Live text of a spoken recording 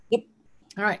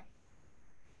All right.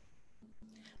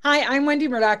 Hi, I'm Wendy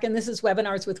Murdoch, and this is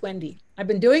Webinars with Wendy. I've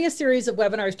been doing a series of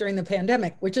webinars during the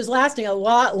pandemic, which is lasting a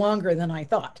lot longer than I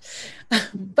thought.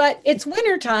 But it's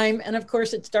winter time, and of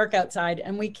course, it's dark outside,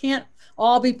 and we can't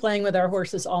all be playing with our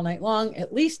horses all night long,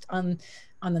 at least on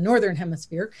the northern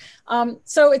hemisphere.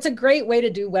 So it's a great way to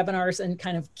do webinars and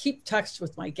kind of keep touch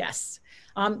with my guests.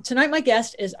 Tonight, my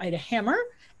guest is Ida Hammer,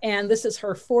 and this is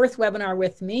her fourth webinar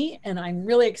with me. And I'm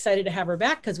really excited to have her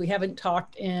back because we haven't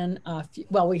talked in,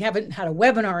 we haven't had a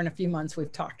webinar in a few months.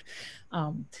 We've talked.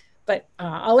 But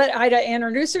I'll let Ida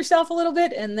introduce herself a little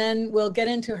bit, and then we'll get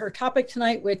into her topic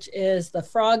tonight, which is the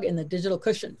frog in the digital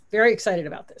cushion. Very excited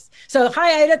about this. So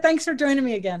hi, Ida. Thanks for joining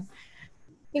me again.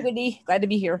 Hey, Wendy. Glad to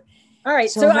be here. All right.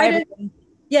 So hi, Ida,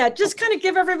 yeah, just kind of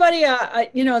give everybody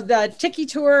the tiki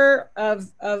tour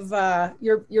of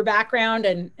your background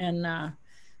and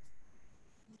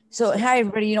so hi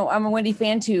everybody. I'm a Wendy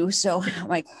fan too. So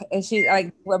like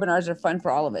webinars are fun for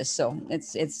all of us. So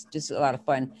it's just a lot of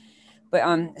fun.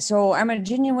 But so I'm a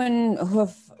genuine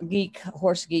hoof geek,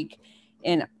 horse geek,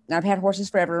 and I've had horses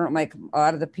forever. Like a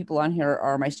lot of the people on here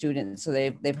are my students, so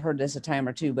they've heard this a time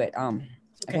or two. But I've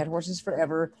had horses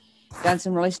forever, done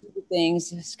some really stupid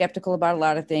things, skeptical about a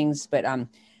lot of things. But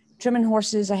trimming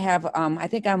horses, I have I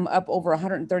think I'm up over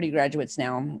 130 graduates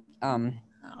now.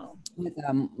 With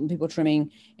people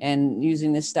trimming and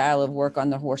using this style of work on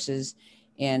the horses,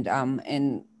 and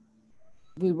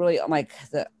we really like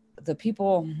the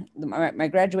people, my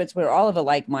graduates were all of a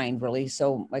like mind, really.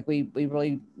 So like we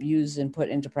really use and put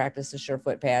into practice the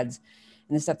Surefoot pads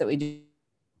and the stuff that we do.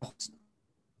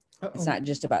 It's not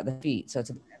just about the feet, so it's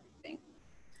about everything.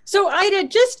 So Ida,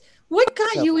 just what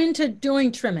got you into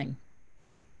doing trimming?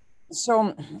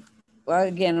 So well,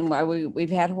 again, we've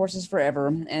had horses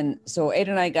forever. And so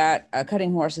Ada and I got a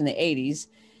cutting horse in the 80s.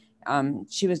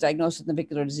 She was diagnosed with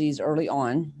navicular disease early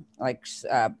on. Like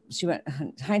she went,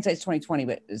 hindsight's 2020,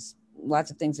 but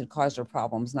lots of things had caused her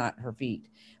problems, not her feet.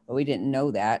 But we didn't know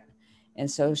that. And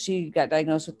so she got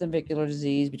diagnosed with navicular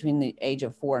disease between the age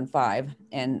of 4 and 5.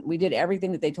 And we did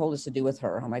everything that they told us to do with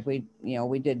her. I'm like, we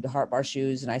did the heart bar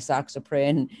shoes and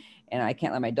isoxaprine, and I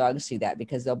can't let my dogs see that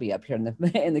because they'll be up here in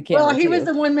the in the camera. Well, he was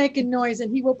the one making noise,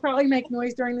 and he will probably make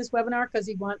noise during this webinar because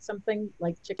he wants something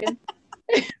like chicken.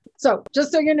 So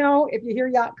just so you know, if you hear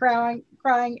Yacht crying,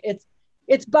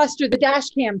 it's Buster, the dash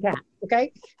cam cat.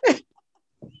 Okay.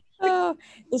 Oh,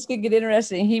 this could get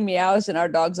interesting. He meows and our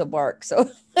dogs will bark. So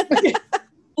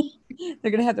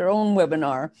they're going to have their own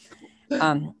webinar.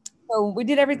 So we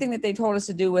did everything that they told us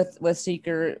to do with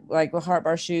Seeker, like with heart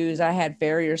bar shoes. I had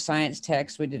Farrier Science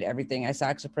Text. We did everything,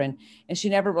 isoxaprine, and she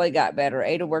never really got better.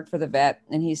 Ada worked for the vet,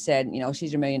 and he said,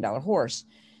 she's your $1 million horse.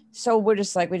 So we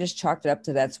just chalked it up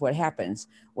to that's what happens.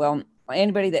 Well,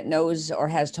 anybody that knows or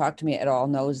has talked to me at all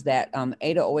knows that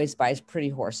Ada always buys pretty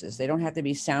horses. They don't have to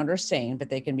be sound or sane, but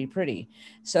they can be pretty.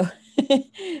 So,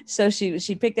 so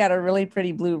she picked out a really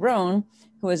pretty blue roan,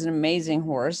 who is an amazing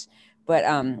horse. But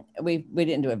we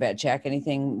didn't do a vet check,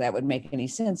 anything that would make any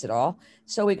sense at all.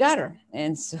 So we got her.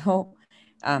 And so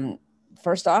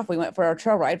first off, we went for our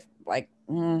trail ride like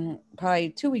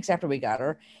probably 2 weeks after we got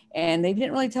her. And they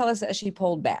didn't really tell us that she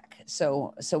pulled back.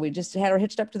 So we just had her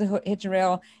hitched up to the hitching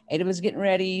rail. Ada was getting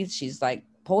ready. She's like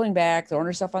pulling back, throwing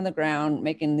herself on the ground,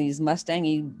 making these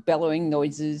Mustangy bellowing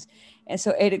noises. And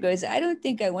so Ada goes, I don't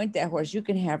think I want that horse. You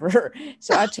can have her.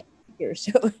 So I'll take her.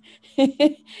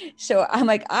 So I'm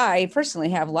like, I personally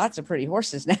have lots of pretty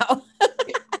horses now.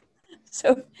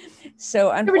 so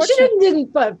unfortunately, but she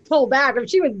didn't pull back. If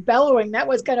she was bellowing, that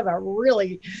was kind of a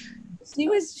really.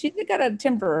 She's got a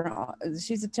temper.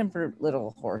 She's a temper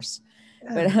little horse,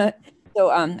 but so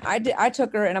I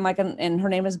took her, and I'm like, and her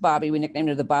name is Bobby. We nicknamed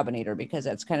her the Bobbinator because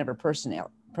that's kind of her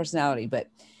personality. But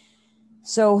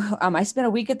so I spent a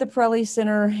week at the Pirelli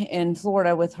Center in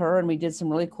Florida with her, and we did some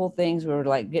really cool things. We were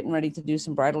like getting ready to do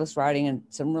some bridleless riding and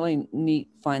some really neat,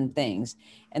 fun things.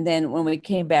 And then when we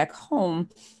came back home,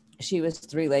 she was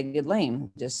 3-legged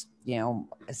lame. Just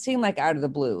it seemed like out of the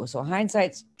blue. So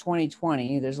hindsight's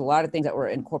 2020. There's a lot of things that were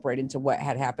incorporated into what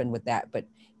had happened with that, but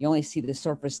you only see the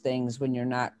surface things when you're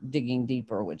not digging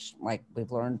deeper, which like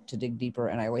we've learned to dig deeper.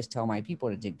 And I always tell my people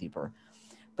to dig deeper.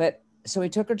 But so we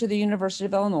took her to the University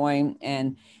of Illinois,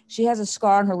 and she has a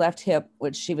scar on her left hip,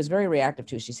 which she was very reactive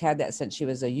to. She's had that since she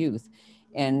was a youth.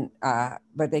 And,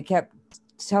 but they kept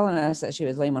telling us that she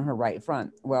was lame on her right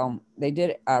front. Well, they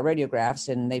did radiographs,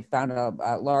 and they found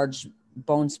a large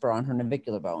bone spur on her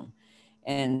navicular bone.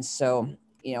 And so,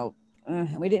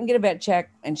 we didn't get a vet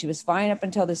check, and she was fine up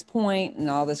until this point and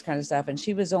all this kind of stuff. And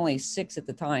she was only 6 at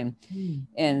the time.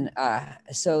 And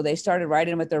so they started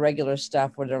writing with their regular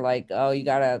stuff where they're like, oh, you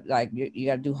gotta you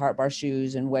gotta do heart bar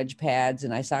shoes and wedge pads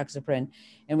and isoxaprine.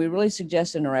 And we really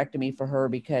suggest a neurectomy for her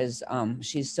because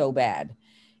she's so bad.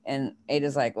 And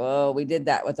Ada's like, well, we did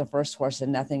that with the first horse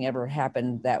and nothing ever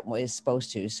happened that was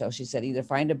supposed to. So she said, either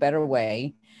find a better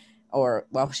way, or,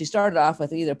 well, she started off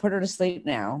with either put her to sleep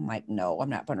now. I'm like, no, I'm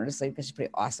not putting her to sleep because she's a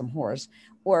pretty awesome horse,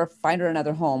 or find her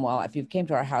another home. Well, if you came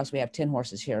to our house, we have 10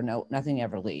 horses here. No, nothing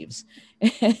ever leaves.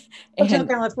 Hotel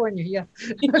California. Yeah.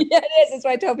 Yeah, it is. That's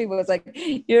why I tell people, it's like,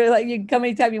 you're like, you can come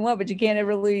anytime you want, but you can't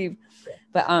ever leave.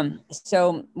 But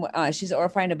so she said, or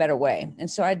find a better way.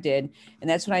 And so I did. And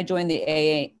that's when I joined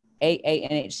the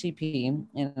AANHCP,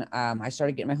 and I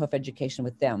started getting my hoof education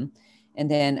with them. And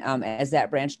then as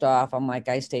that branched off,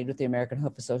 I stayed with the American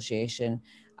Hoof Association.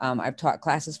 I've taught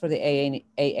classes for the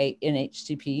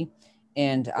AANHCP.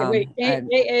 And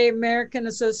AA, American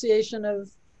Association of...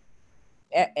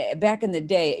 Back in the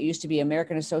day, it used to be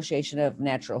American Association of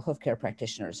Natural Hoof Care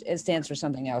Practitioners. It stands for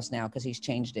something else now because he's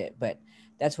changed it, but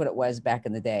that's what it was back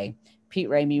in the day. Pete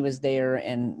Ramey was there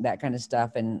and that kind of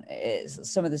stuff. And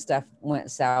some of the stuff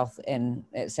went south and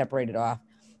it separated off.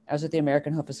 I was with the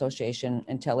American Hoof Association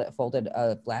until it folded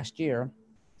last year.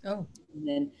 Oh. And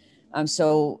then,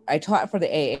 so I taught for the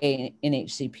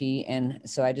AANHCP. And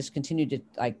so I just continued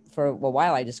to, for a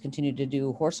while, I just continued to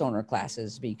do horse owner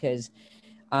classes because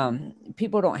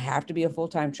people don't have to be a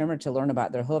full-time trimmer to learn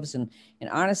about their hooves. And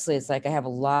honestly, it's like I have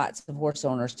lots of horse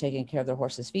owners taking care of their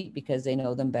horses' feet because they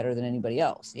know them better than anybody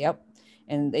else. Yep.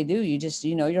 And they do.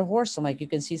 You know your horse. I'm like, you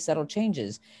can see subtle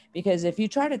changes. Because if you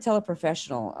try to tell a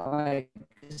professional,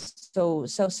 so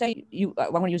say you, I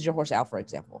want to use your horse Al, for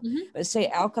example. Mm-hmm. But say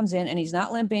Al comes in and he's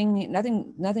not limping.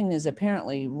 Nothing is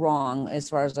apparently wrong as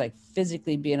far as like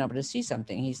physically being able to see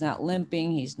something. He's not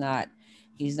limping. He's not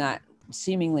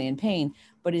seemingly in pain,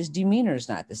 but his demeanor is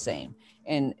not the same.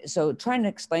 And so trying to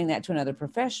explain that to another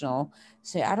professional,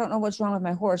 say, I don't know what's wrong with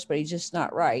my horse, but he's just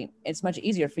not right. It's much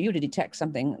easier for you to detect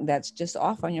something that's just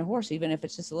off on your horse, even if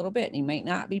it's just a little bit, and he might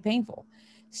not be painful.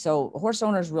 So horse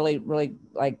owners really, really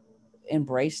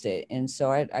embraced it. And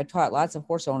so I taught lots of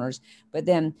horse owners, but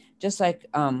then just like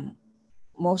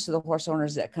most of the horse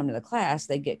owners that come to the class,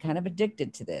 they get kind of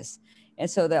addicted to this. And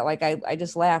so that I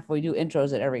just laugh. We do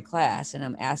intros at every class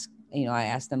and I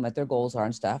ask them what their goals are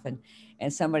and stuff.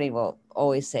 And somebody will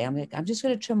always say, I'm just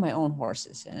going to trim my own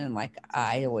horses. And I'm like,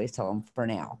 I always tell them for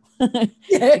now.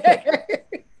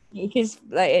 Because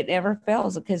it never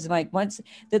fails. Because once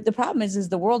the problem is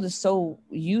the world is so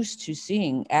used to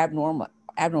seeing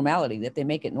abnormality that they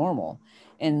make it normal.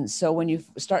 And so when you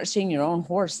start seeing your own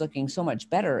horse looking so much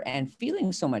better and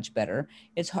feeling so much better,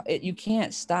 you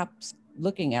can't stop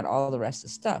looking at all the rest of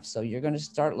the stuff. So you're going to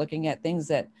start looking at things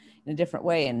that in a different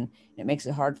way. And it makes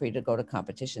it hard for you to go to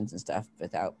competitions and stuff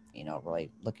without, really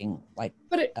looking like.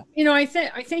 But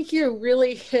I think you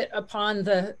really hit upon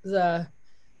the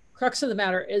crux of the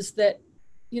matter is that,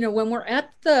 when we're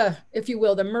at the, if you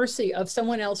will, the mercy of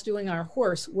someone else doing our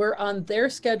horse, we're on their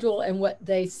schedule and what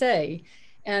they say.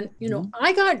 And,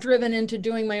 I got driven into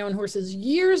doing my own horses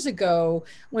years ago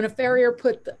when a farrier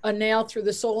put a nail through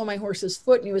the sole of my horse's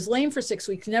foot and he was lame for 6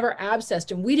 weeks, never abscessed.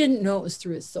 And we didn't know it was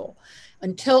through his sole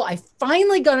until I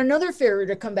finally got another farrier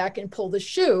to come back and pull the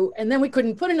shoe. And then we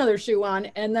couldn't put another shoe on.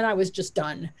 And then I was just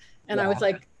done. And I was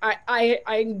like, I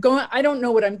don't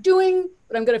know what I'm doing,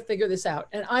 but I'm going to figure this out.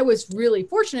 And I was really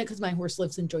fortunate because my horse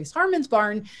lives in Joyce Harmon's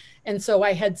barn. And so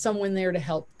I had someone there to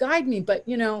help guide me. But,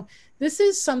 this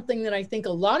is something that I think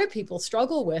a lot of people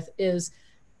struggle with is,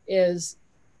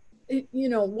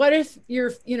 what if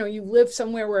you live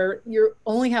somewhere where you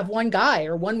only have one guy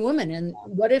or one woman, and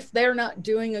what if they're not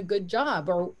doing a good job,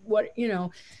 or what,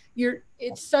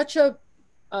 it's such a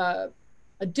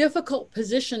difficult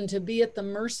position to be at the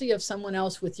mercy of someone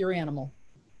else with your animal.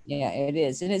 Yeah, it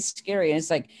is. And it's scary. And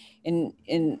it's like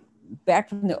in back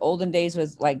from the olden days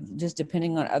with just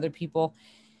depending on other people,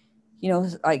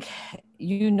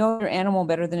 your animal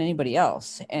better than anybody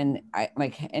else. And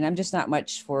I'm just not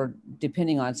much for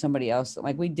depending on somebody else.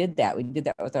 We did that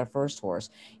with our first horse,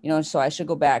 so I should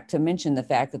go back to mention the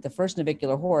fact that the first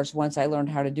navicular horse, once I learned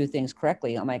how to do things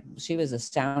correctly, she was as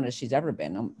sound as she's ever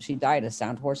been. She died a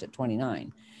sound horse at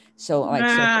 29. So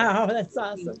wow, that's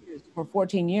awesome. For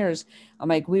 14 years,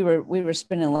 we were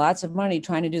spending lots of money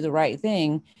trying to do the right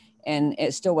thing, and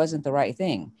it still wasn't the right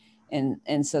thing.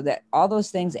 And so that all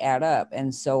those things add up.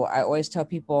 And so I always tell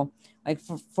people,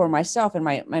 for myself and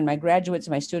my graduates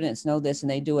and my students know this, and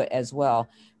they do it as well.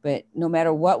 But no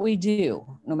matter what we do,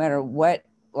 no matter what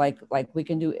like we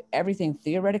can do everything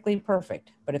theoretically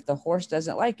perfect, but if the horse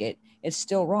doesn't like it, it's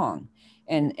still wrong.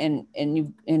 And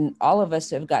all of us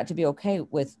have got to be okay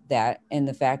with that, and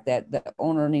the fact that the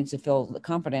owner needs to feel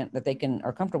confident that they can,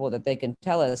 or comfortable that they can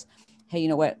tell us, hey, you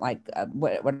know what, like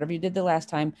whatever you did the last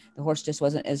time, the horse just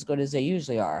wasn't as good as they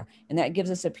usually are, and that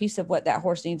gives us a piece of what that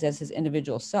horse needs as his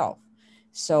individual self.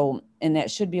 So, and that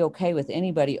should be okay with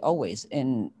anybody always.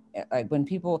 And like when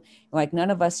people, like none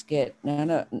of us get,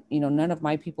 none of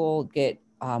my people get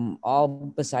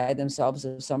all beside themselves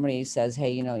if somebody says,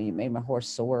 hey, you made my horse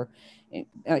sore,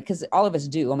 because all of us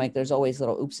do. I'm like, there's always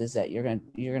little oopses that you're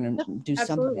gonna do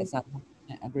something that's not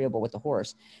agreeable with the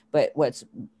horse. But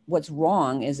what's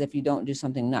wrong is if you don't do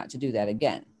something not to do that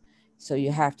again. So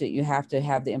you have to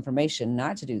have the information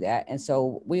not to do that. And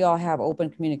so we all have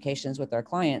open communications with our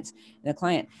clients,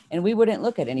 and we wouldn't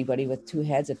look at anybody with two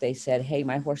heads if they said, hey,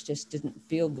 my horse just didn't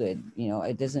feel good.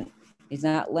 It doesn't, he's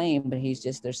not lame, but he's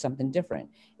just, there's something different.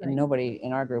 Right. And nobody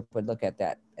in our group would look at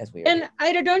that as weird. And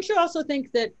Ida, don't you also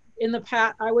think that in the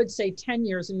past, I would say 10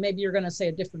 years, and maybe you're going to say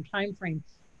a different time frame,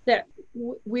 that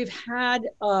we've had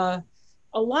a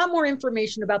lot more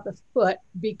information about the foot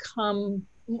become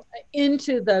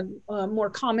into the more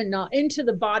common, into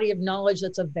the body of knowledge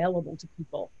that's available to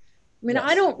people. I mean, yes.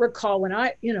 I don't recall when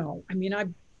I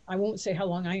won't say how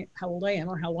old I am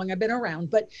or how long I've been around,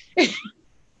 but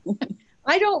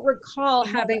I don't recall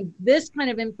having this kind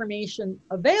of information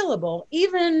available,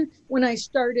 even when I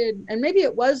started, and maybe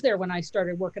it was there when I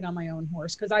started working on my own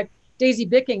horse, because Daisy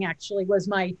Bicking actually was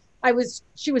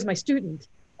she was my student.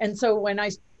 And so when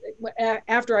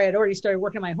after I had already started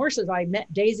working on my horses, I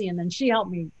met Daisy, and then she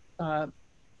helped me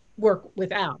work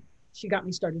with Al. She got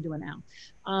me started doing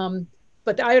Al.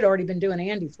 But I had already been doing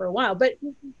Andy for a while. But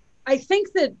I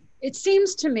think that it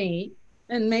seems to me,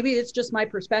 and maybe it's just my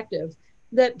perspective,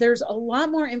 that there's a lot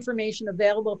more information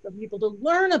available for people to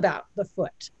learn about the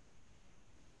foot.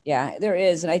 Yeah, there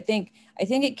is. And I think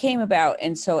it came about.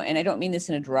 And I don't mean this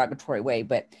in a derogatory way,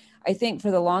 but I think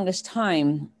for the longest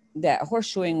time that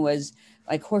horseshoeing was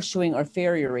like horseshoeing or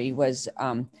farriery was,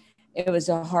 it was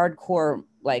a hardcore,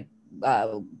 like,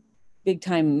 big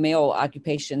time male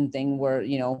occupation thing where,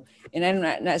 and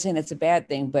I'm not saying that's a bad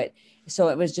thing, but so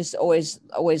it was just always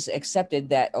accepted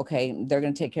that, okay, they're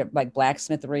going to take care of like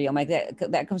blacksmithery. I'm like,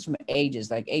 that comes from ages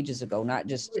ago, not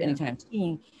just anytime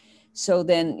soon. So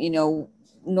then,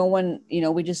 no one,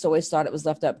 we just always thought it was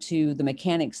left up to the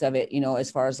mechanics of it, as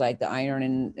far as like the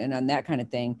iron and on that kind of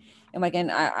thing. And like,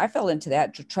 and I fell into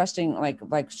that, trusting like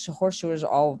horseshoers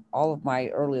all of my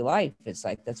early life. It's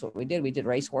like, that's what we did. We did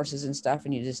race horses and stuff,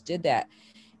 and you just did that.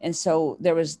 And so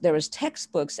there was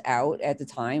textbooks out at the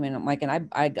time, and I'm like, and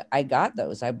I got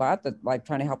those. I bought like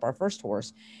trying to help our first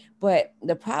horse, but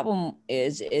the problem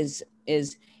is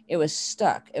it was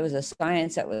stuck. It was a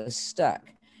science that was stuck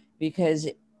because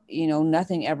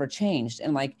nothing ever changed.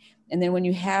 And then when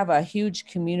you have a huge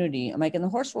community, I'm like, and the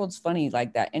horse world's funny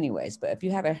like that anyways, but if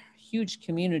you have a huge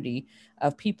community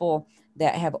of people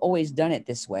that have always done it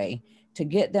this way, to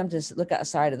get them to look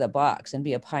outside of the box and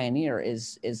be a pioneer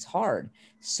is hard.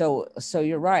 So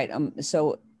you're right.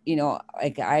 So,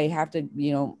 like I have to,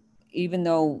 even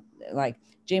though like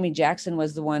Jamie Jackson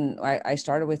was the one I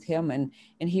started with him, and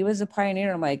he was a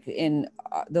pioneer. I'm like, in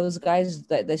those guys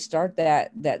that they start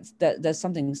that does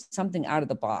something out of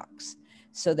the box,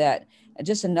 so that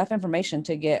just enough information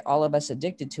to get all of us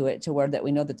addicted to it, to where that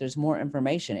we know that there's more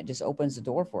information. It just opens the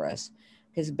door for us.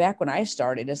 Because back when I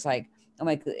started, it's like, I'm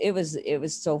like, it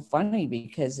was so funny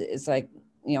because it's like,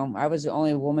 I was the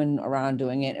only woman around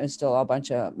doing it. It was still a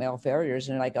bunch of male farriers,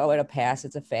 and they're like, oh, it'll pass.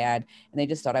 It's a fad. And they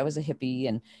just thought I was a hippie.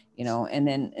 And,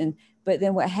 but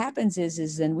then what happens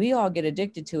is then we all get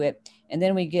addicted to it. And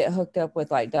then we get hooked up with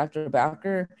like Dr.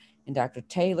 Bowker and Dr.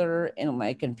 Taylor and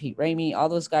Mike and Pete Ramey, all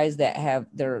those guys that have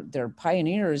they're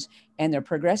pioneers, and they're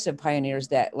progressive pioneers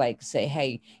that like say,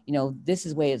 hey, this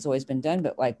is the way it's always been done.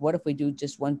 But like, what if we do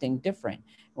just one thing different?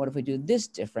 What if we do this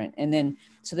different? And then,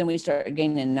 so then we start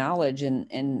gaining knowledge,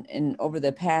 and over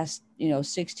the past,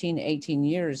 16 to 18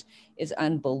 years, it's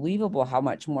unbelievable how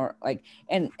much more like,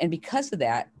 and because of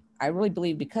that, I really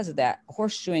believe because of that,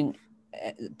 horseshoeing,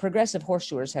 progressive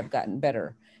horseshoers have gotten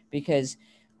better because,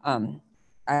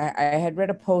 I had read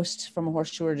a post from a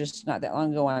horseshoer just not that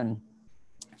long ago on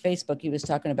Facebook. He was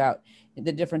talking about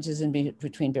the differences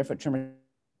between barefoot trimmers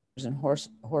and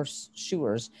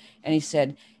horseshoers. And he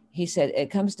said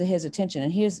it comes to his attention,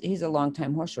 and he's a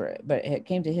longtime horseshoer, but it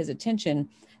came to his attention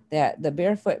that the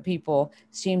barefoot people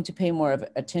seem to pay more of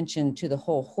attention to the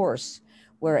whole horse,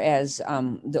 whereas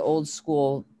the old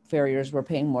school farriers were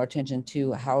paying more attention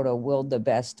to how to wield the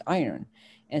best iron.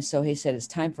 And so he said, it's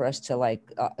time for us to like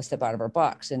step out of our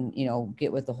box and, you know,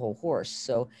 get with the whole horse.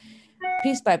 So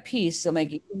piece by piece, I'm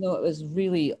like, even though it was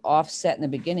really offset in the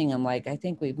beginning, I'm like, I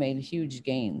think we've made huge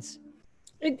gains.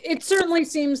 It certainly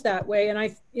seems that way. And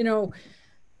I, you know,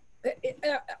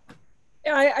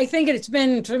 I think it's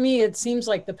been, to me, it seems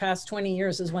like the past 20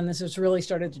 years is when this has really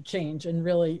started to change and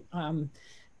really, and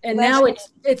now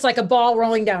it's like a ball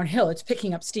rolling downhill. It's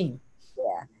picking up steam.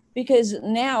 Yeah, because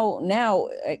now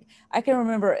I can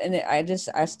remember, and I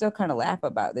still kind of laugh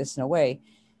about this in a way,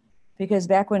 because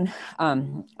back when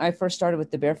I first started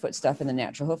with the barefoot stuff and the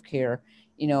natural hoof care,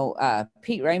 you know,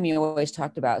 Pete Ramey always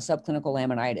talked about subclinical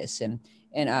laminitis, and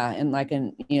like,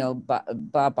 and you know,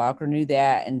 Bob Barker knew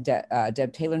that, and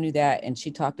Deb Taylor knew that, and she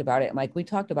talked about it. And like, we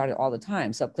talked about it all the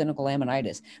time, subclinical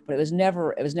laminitis, but it was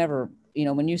never, you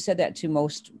know, when you said that to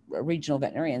most regional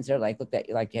veterinarians, they're like, looked at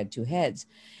you like you had two heads.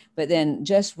 But then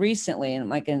just recently, and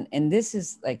like, and this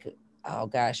is like, oh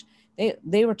gosh,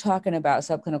 they were talking about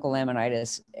subclinical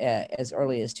laminitis as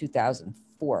early as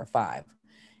 2004 or 5.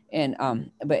 And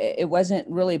but it wasn't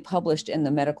really published in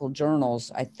the medical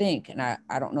journals, I think, and I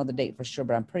don't know the date for sure,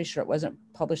 but I'm pretty sure it wasn't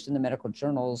published in the medical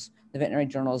journals, the veterinary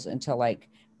journals, until like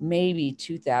maybe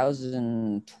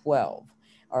 2012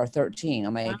 or 13.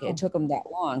 I'm like, wow. It took them that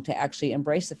long to actually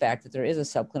embrace the fact that there is a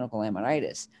subclinical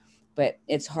laminitis. But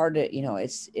it's hard to, you know,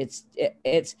 it's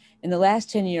in the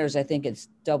last 10 years, I think it's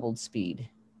doubled speed.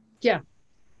 Yeah,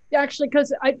 actually,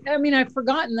 because I mean, I've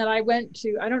forgotten that I went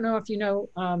to, I don't know if you know,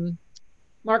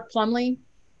 Mark Plumley.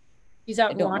 He's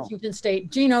out in Washington State.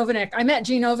 Gene Ovanek. I met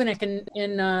Gene Ovanek in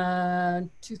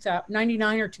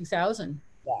 1999 or 2000.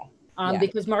 Yeah.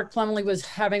 Because Mark Plumley was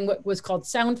having what was called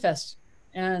Soundfest.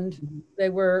 And they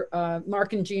were,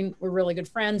 Mark and Gene were really good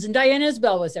friends. And Diane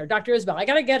Isbell was there, Dr. Isbell. I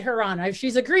got to get her on.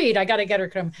 She's agreed. I got to get her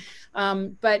to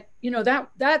come. But, you know,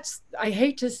 that's, I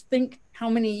hate to think how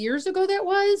many years ago that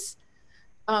was,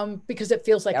 because it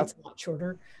feels like it's a lot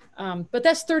shorter. But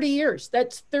that's 30 years.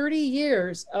 That's 30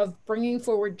 years of bringing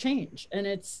forward change. And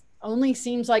it's only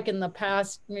seems like in the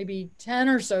past maybe 10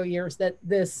 or so years that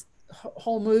this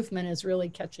whole movement is really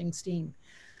catching steam,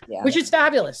 which is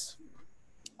fabulous.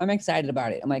 I'm excited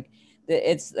about it. I'm like,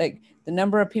 it's like the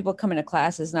number of people coming to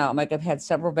classes now. I'm like, I've had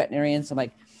several veterinarians. I'm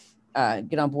like,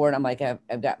 get on board. I'm like,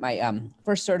 I've got my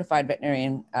first certified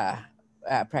veterinarian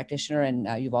practitioner in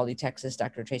Uvalde, Texas,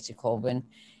 Dr. Tracy Colvin.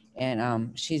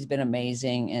 And she's been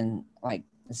amazing. And like,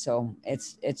 so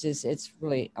it's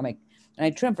really, I'm like, and I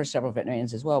trim for several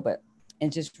veterinarians as well, but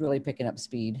it's just really picking up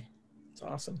speed. It's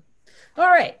awesome. All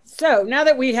right. So now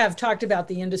that we have talked about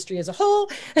the industry as a whole,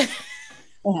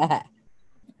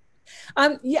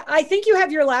 yeah, I think you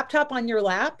have your laptop on your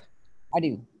lap. I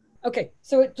do. Okay.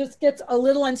 So it just gets a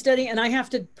little unsteady and I have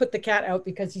to put the cat out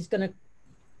because he's going to,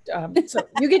 so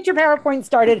you get your PowerPoint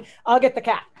started. I'll get the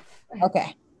cat.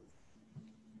 Okay.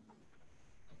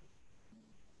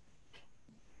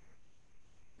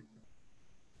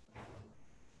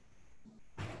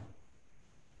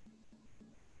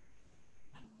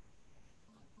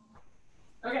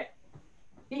 Okay.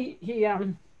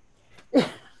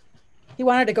 He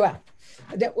wanted to go out.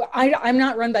 I'm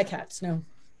not run by cats. No.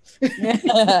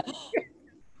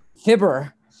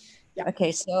 Fibber. Yeah.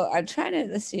 Okay. So I'm trying to,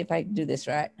 let's see if I can do this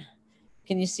right.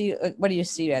 Can you see, what do you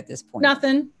see at this point?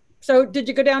 Nothing. So did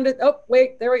you go down to, oh,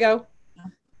 wait, there we go.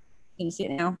 Can you see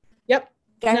it now? Yep.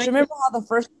 Guys, remember how the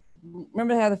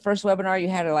first webinar you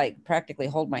had to like practically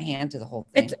hold my hand to the whole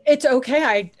thing? It's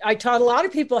okay. I taught a lot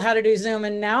of people how to do Zoom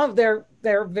and now they're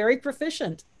very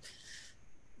proficient.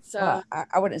 So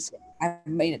I wouldn't say I've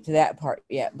made it to that part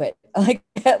yet, but like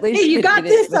at least hey, you got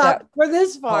this up for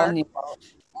this far. I know.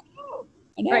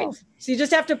 Right. So you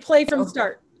just have to play from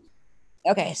start.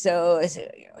 Okay. So let's see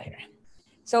here.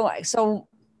 So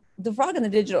the Frog in the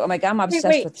Digital, I'm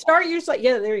obsessed with start your slide.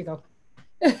 Yeah, there you go.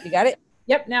 You got it?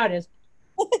 Yep, now it is.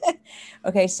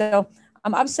 Okay, so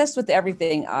I'm obsessed with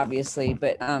everything, obviously,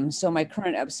 but so my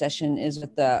current obsession is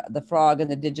with the frog and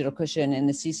the digital cushion and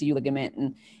the CCU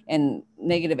ligament and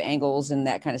negative angles and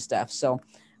that kind of stuff. So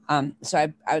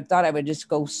so I thought I would just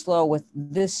go slow with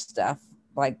this stuff,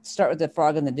 like start with the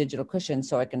frog and the digital cushion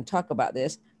so I can talk about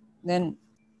this. Then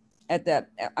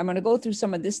I'm going to go through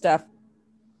some of this stuff,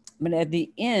 but at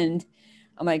the end,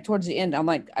 I'm like, towards the end, I'm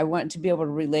like, I want to be able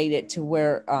to relate it to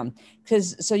where,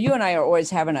 because so you and I are always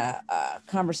having a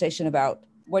conversation about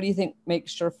what do you think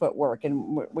makes Surefoot work?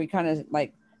 And we kind of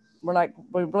like,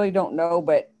 we really don't know,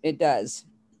 but it does.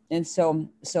 And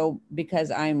so because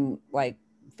I'm like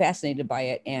fascinated by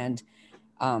it and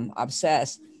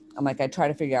obsessed, I'm like, I try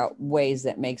to figure out ways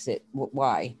that makes it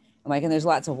why. I'm like, and there's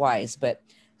lots of whys, but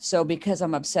so because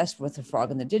I'm obsessed with the frog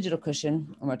and the digital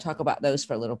cushion, I'm going to talk about those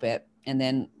for a little bit. and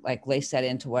then like lace that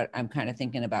into what I'm kind of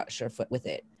thinking about Surefoot with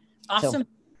it. Awesome.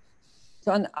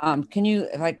 So on, can you,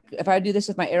 if I do this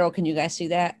with my arrow, can you guys see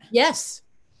that? Yes.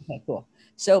 Okay, cool.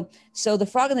 So the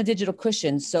frog and the digital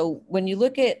cushion. So when you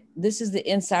look at, this is the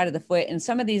inside of the foot, and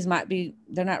some of these might be,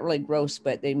 they're not really gross,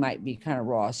 but they might be kind of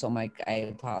raw. So I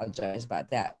apologize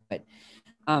about that. But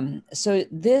so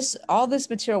all this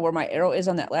material where my arrow is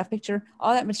on that left picture,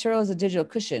 all that material is a digital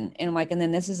cushion. And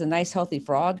then this is a nice healthy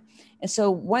frog. And so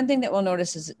one thing that we'll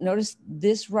notice is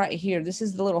this right here. This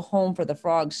is the little home for the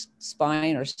frog's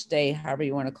spine or stay, however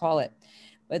you want to call it.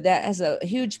 But that has a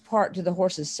huge part to the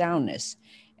horse's soundness.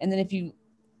 And then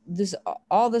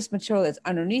all this material that's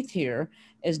underneath here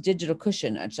is digital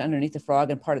cushion. It's underneath the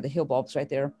frog and part of the heel bulbs right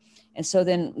there. And so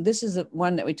then this is the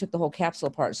one that we took the whole capsule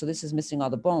apart. So this is missing all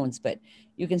the bones, but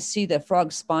you can see the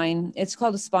frog's spine. It's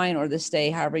called a spine or the stay,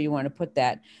 however you want to put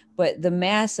that. But the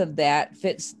mass of that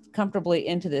fits comfortably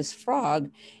into this frog.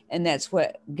 And that's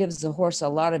what gives the horse a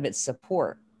lot of its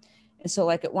support. And so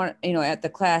like at the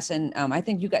class, and I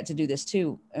think you got to do this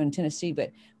too in Tennessee,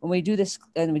 but when we do this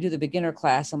and we do the beginner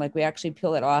class, I'm like, we actually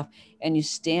peel it off and you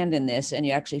stand in this and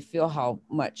you actually feel how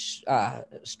much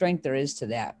strength there is to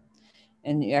that.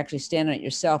 And you actually stand on it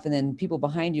yourself. And then people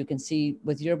behind you can see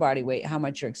with your body weight, how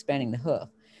much you're expanding the hoof.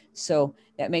 So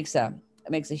that makes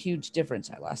a huge difference.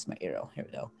 I lost my arrow. Here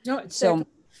we go. No, it's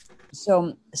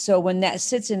So when that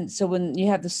sits in, so when you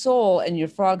have the sole and your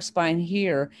frog spine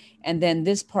here, and then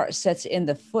this part sets in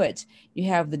the foot, you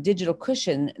have the digital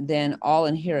cushion then all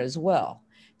in here as well.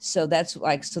 So that's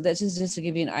just to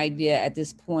give you an idea at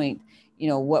this point,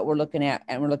 what we're looking at,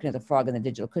 and we're looking at the frog and the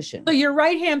digital cushion. So your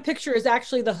right-hand picture is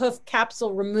actually the hoof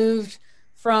capsule removed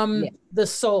from the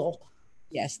sole.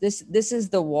 Yes, this is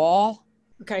the wall.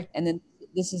 Okay. And then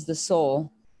this is the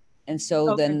sole. And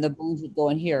so then the bones would go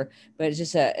in here, but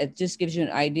it just gives you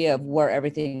an idea of where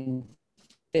everything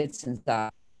fits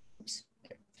inside.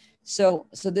 So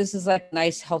this is like a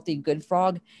nice, healthy, good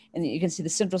frog. And you can see the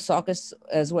central sulcus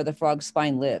is where the frog's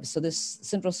spine lives. So this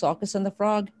central sulcus on the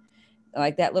frog,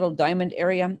 like that little diamond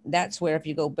area, that's where, if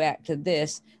you go back to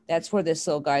this, that's where this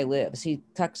little guy lives. He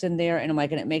tucks in there, and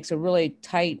it makes a really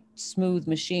tight, smooth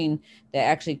machine that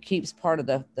actually keeps part of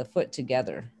the foot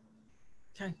together.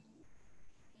 Okay.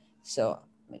 So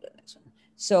let me go to the next one.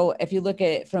 So if you look at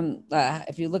it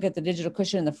if you look at the digital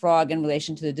cushion in the frog in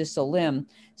relation to the distal limb,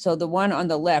 so the one on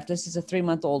the left, this is a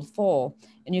 3-month-old foal,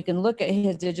 and you can look at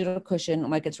his digital cushion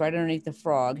like it's right underneath the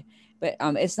frog, but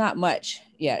it's not much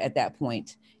yet at that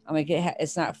point.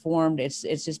 It's not formed. It's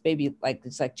just baby,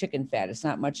 it's like chicken fat. It's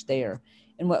not much there.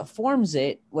 And what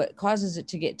causes it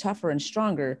to get tougher and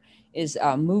stronger is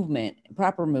movement,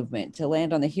 proper movement, to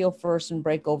land on the heel first and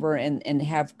break over and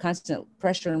have constant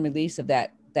pressure and release of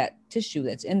that tissue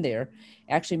that's in there.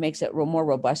 Actually makes it more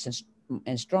robust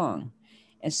and strong.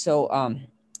 And so, and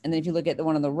then if you look at the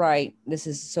one on the right,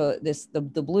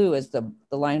 the blue is the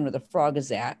line where the frog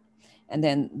is at. And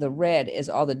then the red is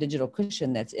all the digital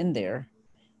cushion that's in there.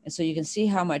 And so you can see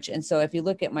how much. And so if you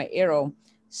look at my arrow,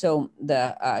 so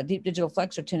the deep digital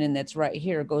flexor tendon that's right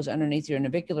here goes underneath your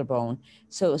navicular bone.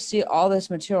 So see, all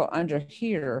this material under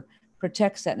here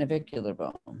protects that navicular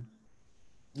bone.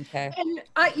 Okay. And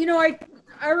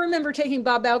I remember taking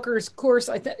Bob Bowker's course.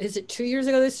 Is it 2 years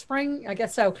ago this spring? I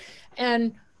guess so.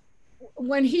 And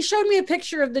when he showed me a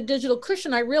picture of the digital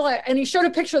cushion, I realized, and he showed a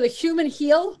picture of the human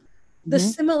heel, the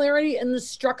similarity in the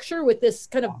structure with this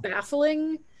kind of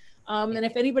baffling. And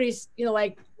if anybody's,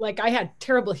 like I had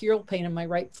terrible heel pain in my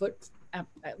right foot,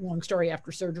 long story,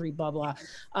 after surgery, blah, blah.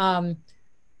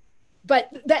 But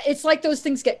that it's like those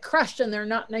things get crushed and they're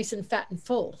not nice and fat and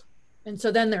full. And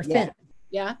so then they're thin.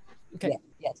 Yeah. Okay. Yeah,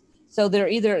 yes.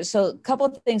 So a couple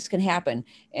of things can happen.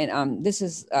 And this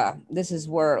is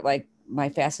where my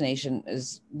fascination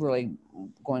is really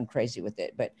going crazy with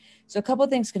it. But so a couple of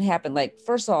things can happen. Like,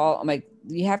 first of all,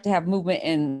 you have to have movement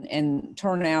and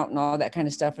turnout and all that kind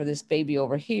of stuff for this baby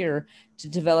over here to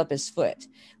develop his foot.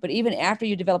 But even after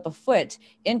you develop a foot,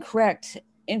 incorrect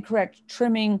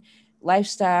trimming,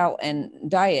 lifestyle, and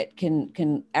diet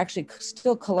can actually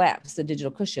still collapse the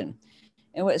digital cushion.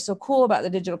 And what's so cool about the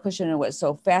digital cushion, and what's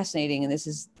so fascinating, and this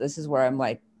is where I'm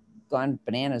gone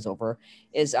bananas over,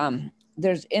 is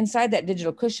there's inside that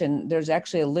digital cushion, there's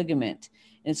actually a ligament,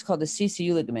 and it's called the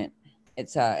CCU ligament. It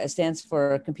stands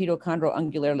for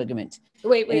competochondroungulate ligament.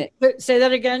 Wait, say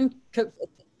that again.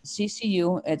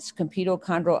 CCU, it's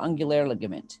competochondroungulate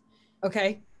ligament.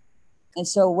 Okay. And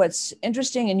so what's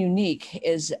interesting and unique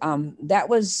is that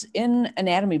was in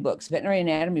anatomy books, veterinary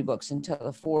anatomy books, until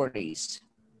the 40s.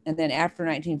 And then after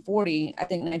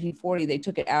 1940, they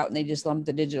took it out and they just lumped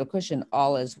the digital cushion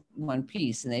all as one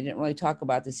piece. And they didn't really talk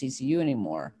about the CCU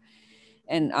anymore.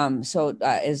 And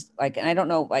is like, and I don't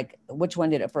know like which one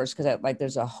did it first, because like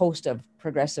there's a host of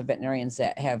progressive veterinarians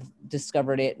that have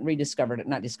discovered it, rediscovered it,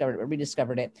 not discovered it, but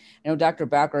rediscovered it. I know Dr.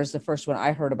 Bowker is the first one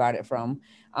I heard about it from.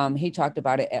 He talked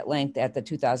about it at length at the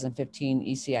 2015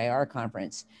 ECIR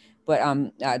conference.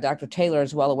 But Dr. Taylor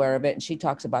is well aware of it, and she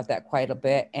talks about that quite a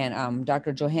bit. And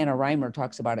Dr. Johanna Reimer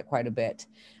talks about it quite a bit.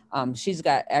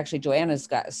 Johanna's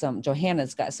got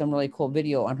some really cool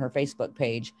video on her Facebook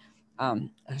page.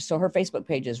 So her Facebook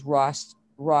page is Rost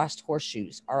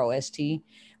Horseshoes, ROST,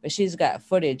 but she's got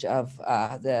footage of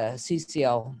the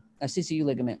CCU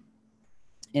ligament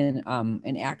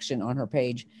in action on her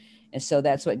page. And so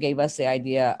that's what gave us the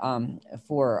idea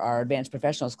for our advanced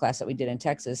professionals class that we did in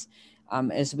Texas,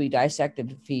 as we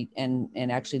dissected feet and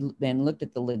actually then looked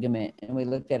at the ligament, and we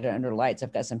looked at it under lights.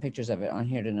 I've got some pictures of it on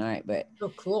here tonight, but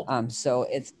oh, cool. So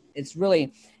it's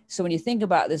really, so when you think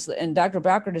about this, and Dr.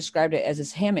 Bowker described it as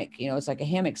this hammock, it's like a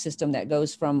hammock system that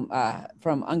goes from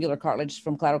ungular cartilage,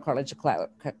 from collateral cartilage to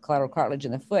collateral cartilage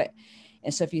in the foot.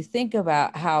 And so if you think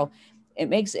about how it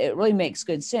really makes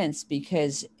good sense,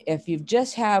 because if you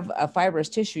just have a fibrous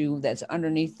tissue that's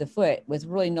underneath the foot with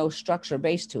really no structure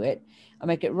base to it,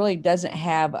 it really doesn't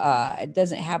have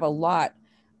a lot.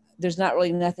 There's not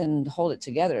really nothing to hold it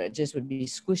together. It just would be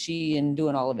squishy and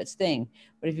doing all of its thing.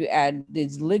 But if you add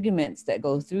these ligaments that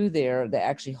go through there that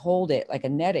actually hold it like a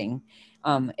netting,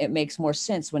 it makes more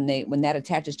sense when that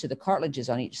attaches to the cartilages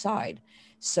on each side.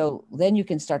 So then you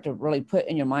can start to really put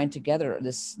in your mind together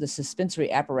the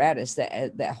suspensory apparatus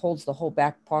that holds the whole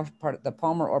back part of the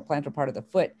palmar or plantar part of the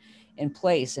foot in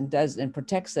place, and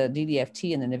protects the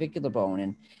DDFT and the navicular bone.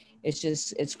 And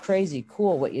it's crazy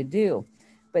cool what you do.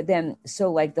 But then,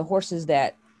 so like the horses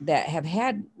that have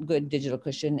had good digital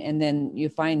cushion, and then you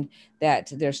find that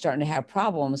they're starting to have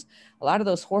problems, a lot of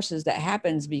those horses, that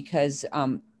happens because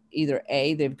either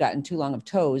A, they've gotten too long of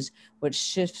toes, which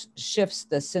shifts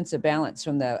the sense of balance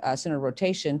from the center of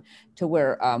rotation to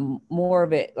where more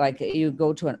of it, like you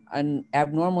go to an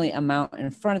abnormally amount in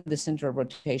front of the center of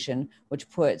rotation, which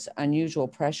puts unusual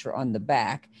pressure on the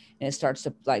back, and it starts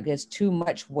to like, there's too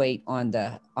much weight on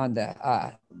the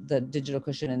digital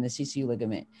cushion and the CCU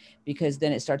ligament, because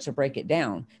then it starts to break it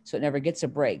down. So it never gets a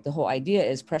break. The whole idea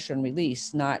is pressure and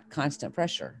release, not constant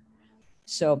pressure.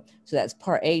 So that's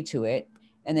part A to it.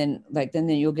 And then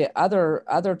you'll get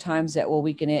other times that will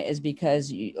weaken it, is because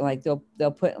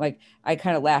they'll put, like, I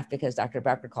kind of laugh because Dr.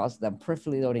 Bowker calls them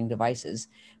peripherally loading devices.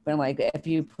 But I'm like, if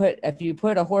you put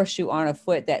a horseshoe on a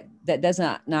foot that does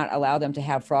not allow them to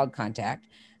have frog contact,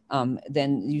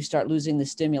 then you start losing the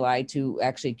stimuli to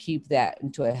actually keep that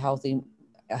into a healthy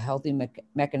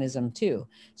mechanism too.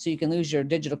 So you can lose your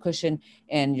digital cushion,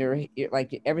 and your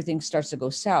like everything starts to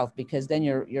go south, because then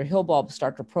your heel bulbs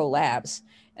start to prolapse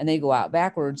and they go out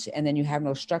backwards, and then you have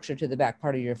no structure to the back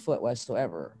part of your foot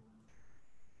whatsoever.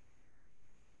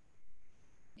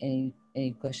 Any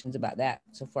questions about that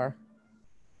so far?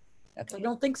 Okay. I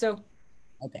don't think so.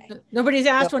 Okay. Nobody's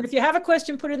asked one. If you have a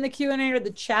question, put it in the Q&A or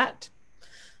the chat.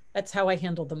 That's how I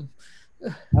handle them.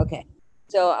 Okay.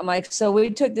 So I'm like, so we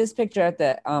took this picture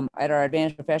at our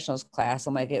advanced professionals class.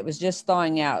 I'm like, it was just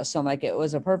thawing out. So I'm like, it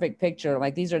was a perfect picture. I'm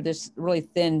like, these are just really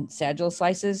thin sagittal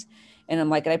slices. And I'm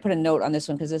like, and I put a note on this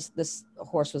one, because this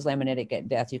horse was laminitic at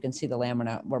death. You can see the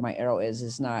lamina where my arrow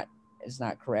is not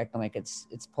correct. I'm like, it's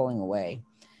pulling away.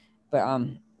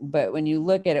 But when you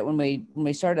look at it, when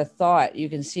we start a thought, you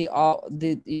can see all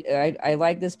I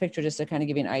like this picture just to kind of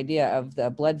give you an idea of the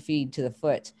blood feed to the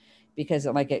foot, because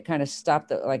it kind of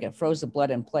stopped it froze the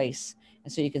blood in place.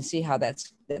 And so you can see how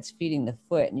that's feeding the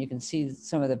foot, and you can see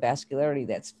some of the vascularity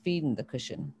that's feeding the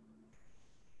cushion.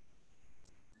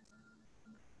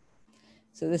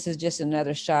 So this is just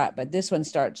another shot, but this one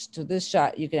starts to this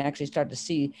shot. You can actually start to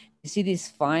see these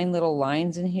fine little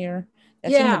lines in here.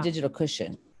 That's in the digital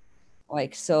cushion.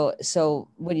 Like, so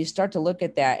when you start to look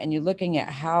at that, and you're looking at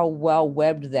how well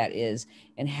webbed that is,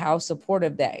 and how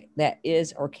supportive that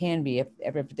is or can be if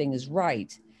everything is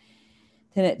right,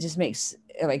 then it just makes,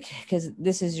 like, because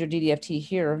this is your DDFT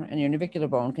here and your navicular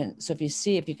bone. So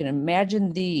if you can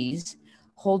imagine these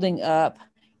holding up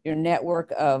your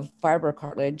network of fiber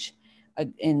cartilage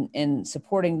in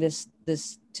supporting this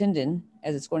tendon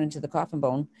as it's going into the coffin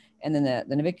bone, and then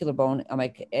the navicular bone, I'm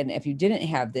like, and if you didn't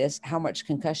have this, how much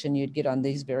concussion you'd get on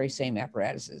these very same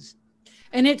apparatuses.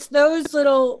 And it's those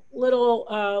little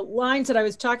lines that I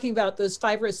was talking about, those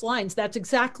fibrous lines. That's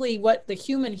exactly what the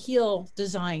human heel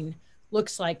design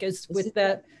looks like, is with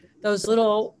those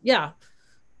little, I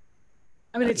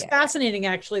mean, it's fascinating,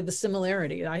 actually, the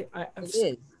similarity. It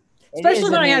is. Especially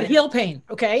when I had heel pain,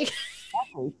 okay?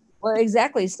 Exactly. Well,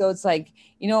 exactly. So it's like,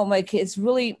 like it's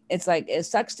really, it's like, it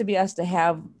sucks to be us to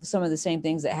have some of the same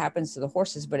things that happens to the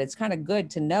horses, but it's kind of good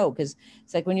to know, because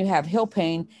it's like when you have heel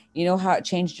pain, you know how it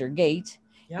changed your gait,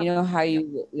 you Yep. know how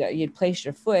you'd place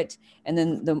your foot, and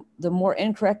then the more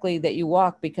incorrectly that you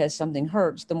walk because something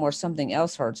hurts, the more something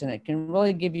else hurts, and it can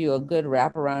really give you a good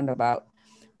wraparound about.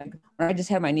 Like when I just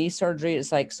had my knee surgery,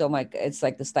 it's like, so like it's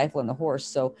like the stifle in the horse.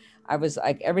 So I was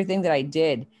like, everything that I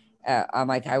did, I'm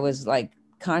like, I was like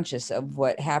conscious of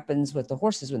what happens with the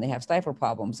horses when they have stifle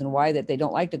problems, and why that they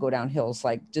don't like to go down hills,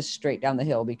 like just straight down the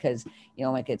hill, because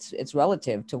like it's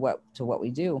relative to what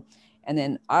we do. And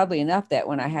then oddly enough, that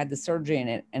when I had the surgery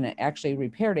and it actually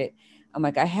repaired it, I'm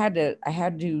like, I had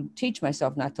to teach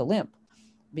myself not to limp,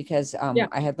 because Yeah.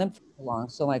 I had limped for so long.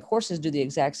 So like horses do the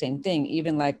exact same thing.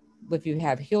 Even like if you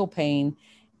have heel pain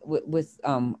with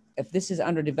if this is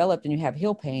underdeveloped and you have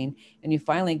heel pain and you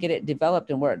finally get it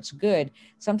developed and where it's good,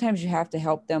 sometimes you have to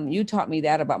help them. You taught me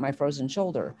that about my frozen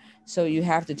shoulder. So you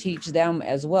have to teach them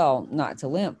as well not to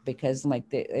limp, because like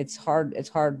it's hard It's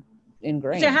a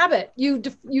ingrained. habit. You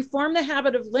form the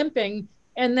habit of limping,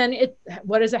 and then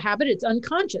what is a habit? It's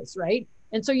unconscious, right?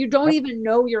 And so you don't Yep. even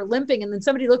know you're limping, and then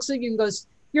somebody looks at you and goes,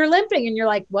 "You're limping," and you're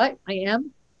like, "What? I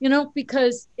am?"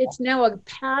 Because it's now a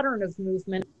pattern of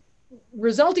movement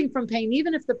resulting from pain,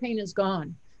 even if the pain is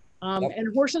gone. Yep.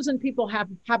 And horses and people have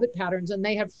habit patterns, and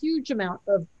they have huge amount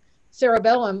of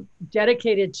cerebellum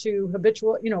dedicated to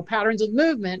habitual, patterns of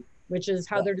movement, which is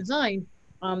how Yep. they're designed.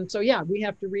 So yeah, we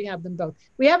have to rehab them both.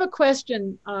 We have a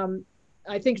question.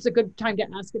 I think it's a good time to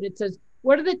ask it. It says,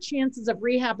 "What are the chances of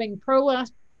rehabbing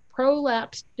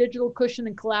prolapsed digital cushion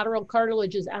and collateral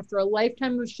cartilages after a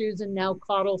lifetime of shoes and now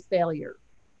caudal failure?"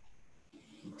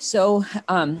 So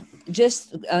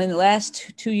just in the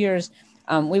last 2 years,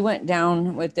 we went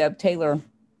down with Deb Taylor,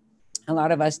 a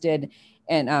lot of us did,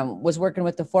 and was working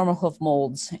with the former hoof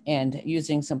molds and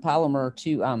using some polymer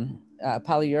to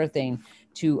polyurethane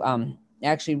to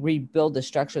actually rebuild the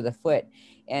structure of the foot.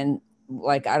 And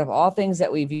like out of all things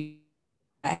that we've used,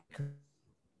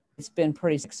 it's been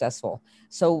pretty successful.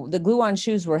 So the glue on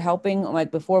shoes were helping, like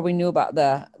before we knew about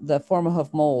the former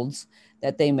hoof molds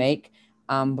that they make.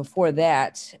 Before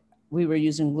that, we were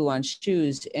using glue on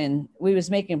shoes and we was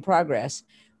making progress,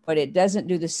 but it doesn't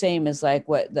do the same as like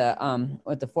what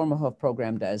the former hoof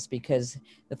program does, because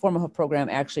the former hoof program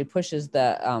actually pushes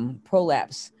the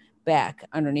prolapse back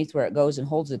underneath where it goes and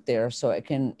holds it there, so it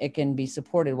can be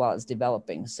supported while it's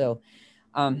developing. So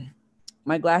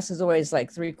my glass is always like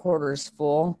 3/4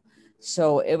 full.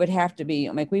 So it would have to be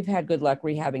like, we've had good luck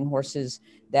rehabbing horses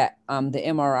that the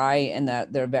MRI and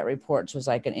their vet reports was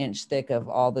like an inch thick of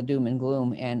all the doom and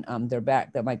gloom, and their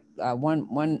back, that like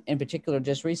one in particular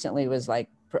just recently was like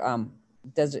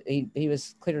he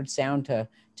was cleared sound to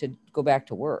go back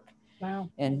to work. Wow.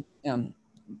 And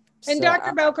And so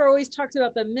Dr. Belker always talks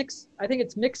about the mix. I think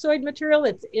it's mixoid material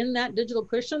that's in that digital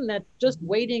cushion that's just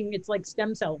waiting. It's like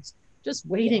stem cells, just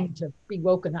waiting to be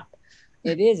woken up.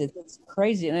 it is. It's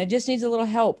crazy, and it just needs a little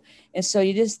help. And so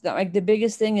you just like, the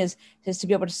biggest thing is to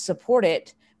be able to support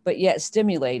it, but yet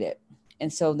stimulate it.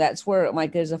 And so that's where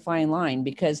like there's a fine line,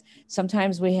 because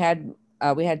sometimes we had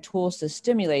tools to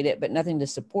stimulate it, but nothing to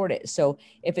support it. So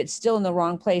if it's still in the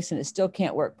wrong place and it still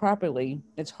can't work properly,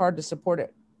 it's hard to support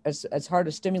it. It's hard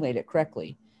to stimulate it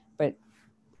correctly. But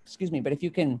excuse me. But if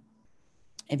you can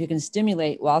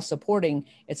stimulate while supporting,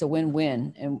 it's a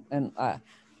win-win. And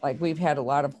like we've had a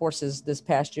lot of horses this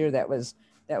past year that was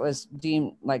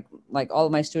deemed like all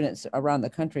of my students around the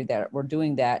country that were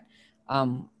doing that.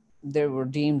 They were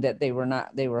deemed that they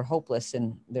were hopeless,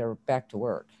 and they're back to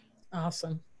work.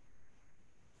 Awesome.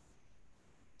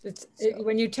 So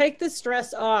When you take the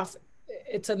stress off,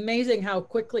 it's amazing how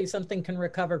quickly something can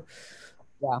recover.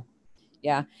 yeah,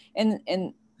 yeah.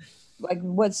 And like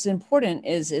what's important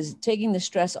is taking the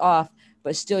stress off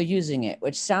but still using it,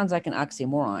 which sounds like an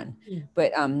oxymoron. Yeah.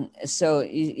 But so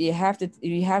you have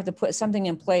to put something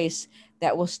in place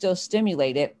that will still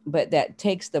stimulate it, but that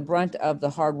takes the brunt of the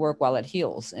hard work while it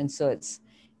heals. And so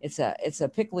it's a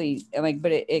pickly, like,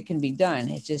 but it can be done.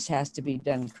 It just has to be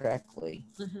done correctly.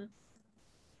 Mm-hmm.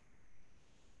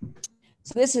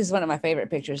 So this is one of my favorite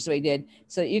pictures. So we did.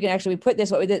 So you can actually put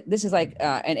this. What we did. This is like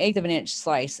an eighth of an inch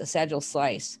slice, a sagittal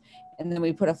slice, and then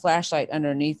we put a flashlight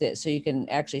underneath it, so you can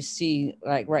actually see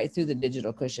like right through the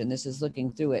digital cushion. This is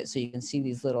looking through it, so you can see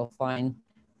these little fine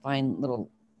little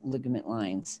ligament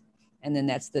lines, and then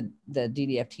that's the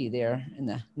DDFT there in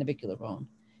the navicular bone.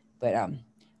 But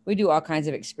we do all kinds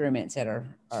of experiments at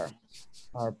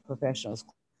our professionals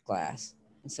class,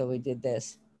 and so we did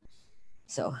this.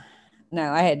 So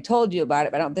now I had told you about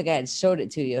it, but I don't think I had showed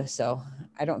it to you. So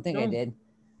I don't think I No, did.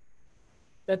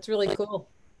 that's really cool.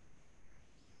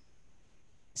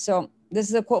 So this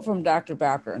is a quote from Dr.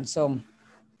 Bowker. And so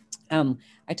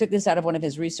I took this out of one of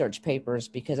his research papers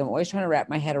because I'm always trying to wrap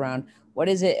my head around what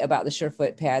is it about the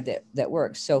Surefoot pad that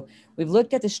works. So we've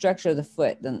looked at the structure of the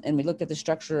foot, and we looked at the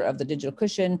structure of the digital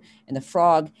cushion and the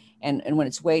frog and when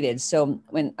it's weighted. So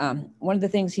when one of the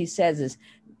things he says is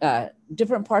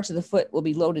different parts of the foot will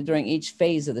be loaded during each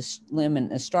phase of the limb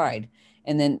and the stride,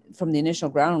 and then from the initial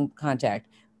ground contact.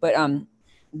 But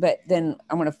then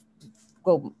I'm going to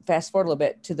go fast forward a little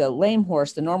bit to the lame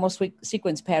horse. The normal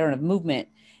sequence pattern of movement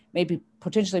may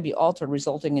potentially be altered,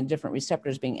 resulting in different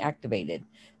receptors being activated.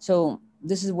 So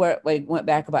this is where I went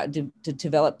back about to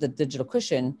develop the digital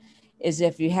cushion, is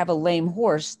if you have a lame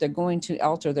horse, they're going to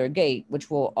alter their gait, which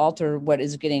will alter what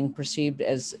is getting perceived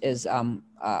as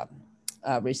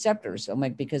receptors. So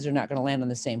because they're not going to land on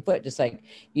the same foot, just like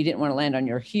you didn't want to land on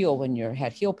your heel when you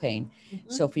had heel pain.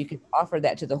 Mm-hmm. So if you could offer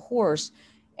that to the horse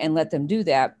and let them do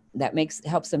that, that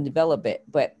helps them develop it.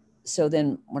 But so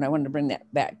then when I wanted to bring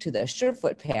that back to the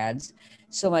Surefoot pads,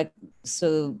 so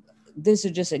these are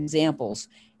just examples.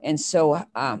 And so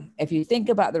if you think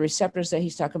about the receptors that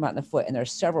he's talking about in the foot, and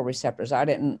there's several receptors, I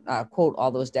didn't quote all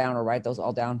those down or write those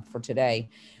all down for today,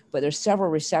 but there's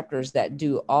several receptors that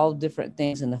do all different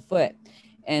things in the foot.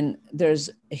 And there's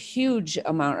a huge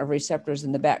amount of receptors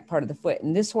in the back part of the foot.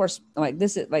 And this horse,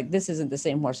 this isn't the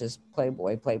same horse as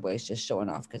Playboy. Playboy is just showing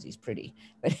off because he's pretty.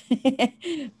 But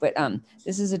but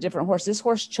this is a different horse. This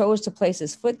horse chose to place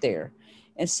his foot there.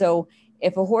 And so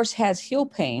if a horse has heel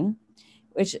pain,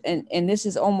 which and this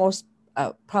is almost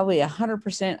probably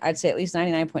 100%, I'd say at least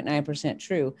 99.9%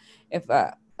 true. If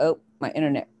my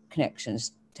internet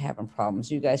connection's having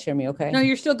problems. You guys hear me okay? No,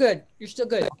 you're still good. You're still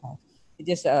good. Okay. It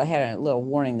just had a little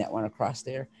warning that went across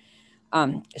there.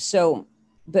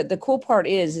 But the cool part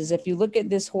is if you look at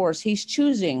this horse, he's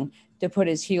choosing to put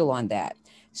his heel on that.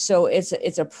 So it's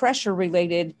a pressure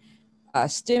related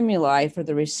stimuli for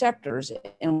the receptors.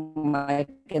 And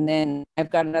then I've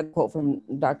got another quote from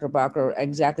Dr. Bowker,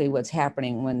 exactly what's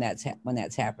happening when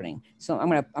that's happening. So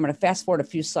I'm gonna fast forward a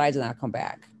few slides and I'll come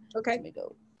back. Okay. Let me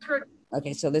go.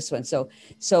 Okay, so this one.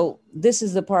 So this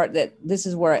is the part this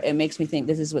is where it makes me think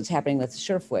this is what's happening with the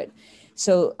Surefoot.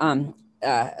 So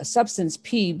substance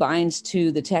P binds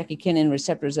to the tachykinin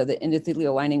receptors of the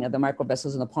endothelial lining of the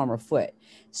microvessels in the palmar foot.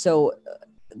 So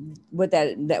what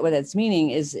that's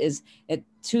meaning is it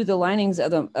to the linings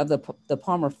of the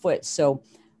palmar foot. So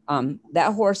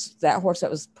that horse that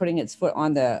was putting its foot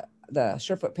on the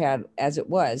Surefoot pad as it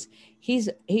was,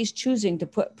 he's choosing to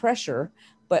put pressure,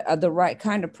 but the right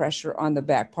kind of pressure on the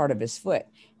back part of his foot.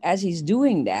 As he's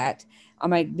doing that,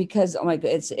 it's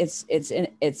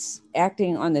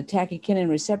acting on the tachykinin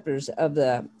receptors of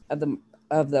the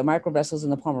microvessels in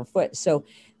the palmar foot. So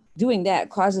doing that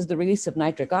causes the release of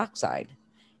nitric oxide.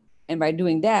 And by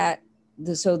doing that,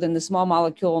 then the small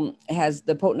molecule has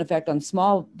the potent effect on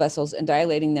small vessels and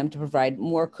dilating them to provide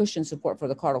more cushion support for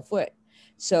the caudal foot.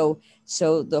 So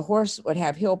the horse would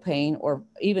have heel pain, or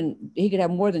even he could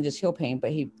have more than just heel pain, but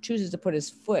he chooses to put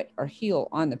his foot or heel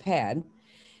on the pad.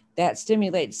 That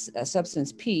stimulates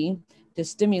substance P to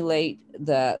stimulate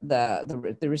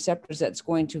the receptors that's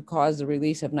going to cause the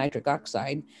release of nitric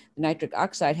oxide. The nitric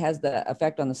oxide has the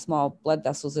effect on the small blood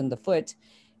vessels in the foot.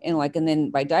 And then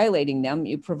by dilating them,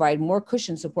 you provide more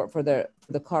cushion support for the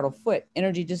caudal foot,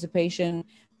 energy dissipation,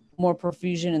 more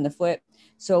perfusion in the foot.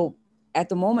 So at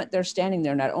the moment they're standing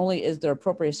there, not only is their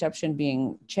proprioception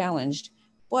being challenged,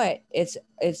 but it's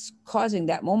causing,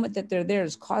 that moment that they're there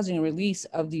is causing a release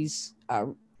of these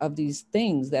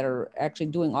things that are actually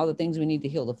doing all the things we need to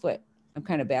heal the foot. I'm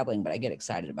kind of babbling, but I get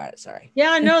excited about it. Sorry.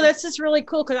 Yeah, no, that's just really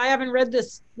cool because I haven't read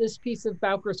this piece of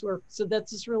Bowker's work, so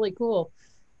that's just really cool.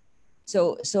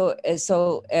 So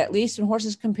at least when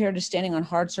horses compared to standing on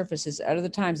hard surfaces, at other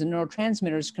times, the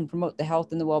neurotransmitters can promote the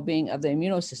health and the well-being of the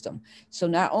immunosystem. So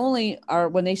not only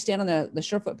when they stand on the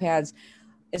Surefoot pads,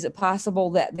 is it possible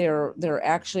that they're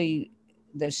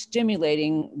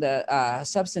stimulating the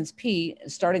substance P,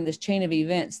 starting this chain of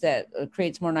events that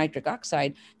creates more nitric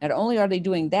oxide. Not only are they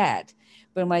doing that,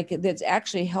 but that's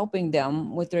actually helping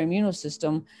them with their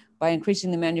immunosystem by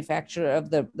increasing the manufacture of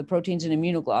the proteins and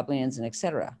immunoglobulins and et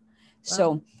cetera. Wow.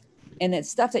 So, and it's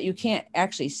stuff that you can't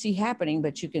actually see happening,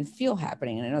 but you can feel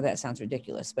happening. And I know that sounds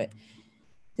ridiculous, but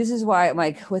this is why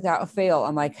without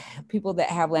fail, people that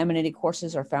have laminated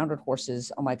horses or foundered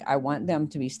horses, I want them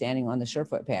to be standing on the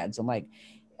Surefoot pads.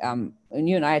 And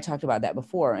you and I had talked about that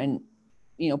before. And,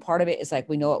 part of it is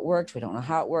we know it works. We don't know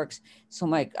how it works.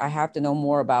 So I have to know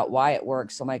more about why it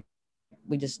works. So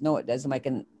we just know it does.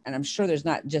 And I'm sure there's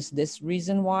not just this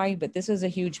reason why, but this is a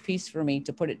huge piece for me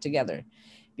to put it together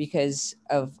because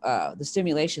of the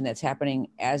stimulation that's happening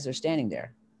as they're standing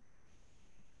there.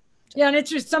 Yeah, and it's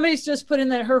just somebody's just put in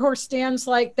that her horse stands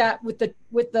like that with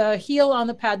the heel on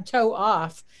the pad, toe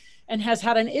off, and has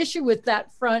had an issue with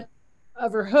that front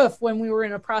of her hoof when we were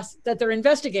in a process that they're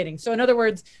investigating. So in other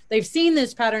words, they've seen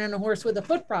this pattern in a horse with a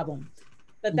foot problem,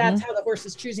 that's how the horse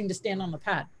is choosing to stand on the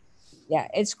pad. Yeah,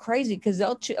 it's crazy because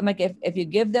I'm like, if you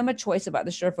give them a choice about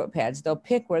the Surefoot pads, they'll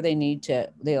pick where they need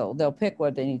to, they'll pick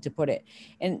where they need to put it.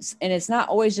 And it's not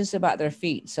always just about their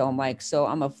feet. So I'm like, so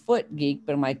I'm a foot geek,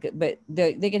 but I'm like, but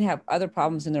they can have other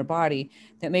problems in their body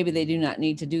that maybe they do not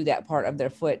need to do that part of their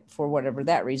foot for whatever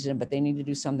that reason, but they need to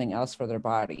do something else for their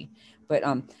body. But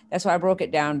that's why I broke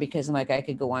it down, because I'm like, I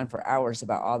could go on for hours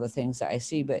about all the things that I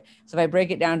see. But so if I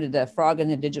break it down to the frog and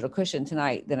the digital cushion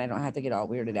tonight, then I don't have to get all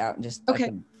weirded out and just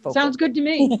okay. Sounds good to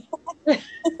me.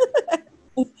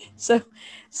 So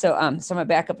I'm gonna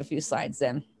back up a few slides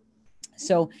then.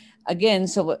 So again,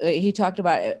 he talked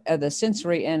about the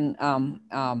sensory and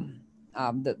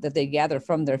that they gather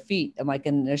from their feet, and like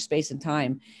in their space and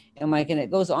time, and like, and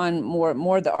it goes on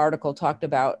more. The article talked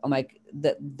about like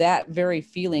that very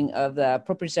feeling of the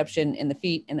proprioception in the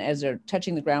feet, and as they're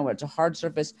touching the ground, whether it's a hard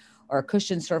surface or a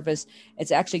cushioned surface,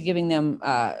 it's actually giving them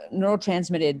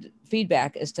neurotransmitted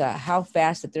feedback as to how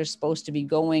fast that they're supposed to be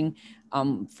going,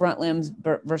 front limbs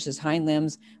versus hind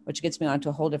limbs, which gets me onto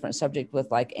a whole different subject with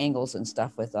like angles and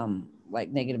stuff with like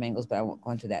negative angles, but I won't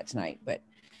go into that tonight. But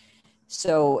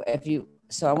so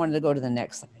I wanted to go to the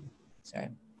next slide. Sorry.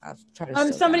 I'll try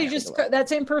to somebody just, that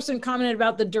same person commented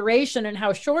about the duration and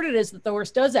how short it is that the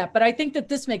horse does that. But I think that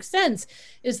this makes sense,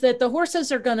 is that the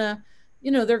horses are gonna,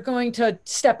 they're going to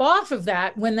step off of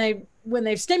that when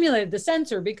they've stimulated the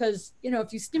sensor, because,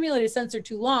 if you stimulate a sensor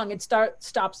too long, it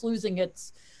stops losing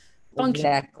its function.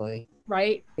 Exactly.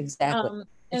 Right. Exactly.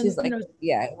 And like,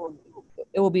 yeah,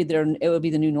 it will be the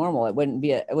new normal. It wouldn't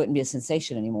be a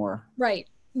sensation anymore. Right.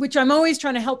 Which I'm always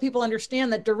trying to help people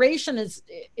understand, that duration is,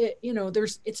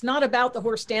 it's not about the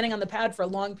horse standing on the pad for a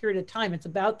long period of time. It's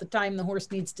about the time the horse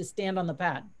needs to stand on the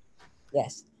pad.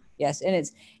 Yes. And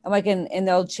it's, I'm like, and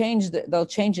they'll change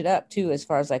it up too, as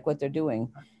far as like what they're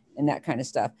doing and that kind of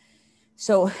stuff.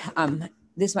 So,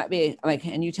 this might be like,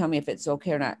 and you tell me if it's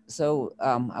okay or not. So,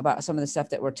 about some of the stuff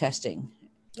that we're testing.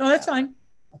 Oh, that's fine.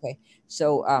 Okay.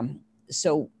 So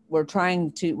we're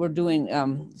doing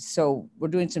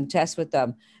some tests with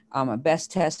a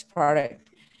best test product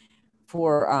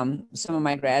for some of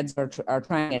my grads are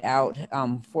trying it out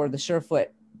for the Surefoot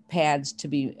pads to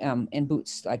be in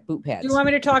boots, like boot pads. Do you want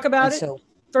me to talk about it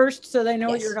first so they know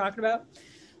what you're talking about?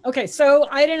 Okay, so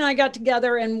Ida and I got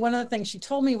together, and one of the things she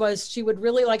told me was she would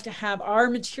really like to have our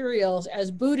materials as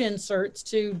boot inserts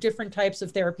to different types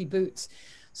of therapy boots.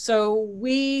 So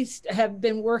we have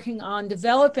been working on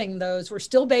developing those. We're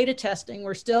still beta testing.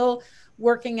 We're still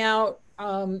working out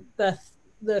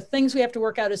the things we have to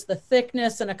work out is the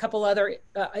thickness and a couple other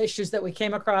issues that we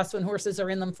came across when horses are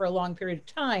in them for a long period of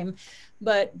time.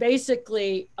 But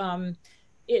basically,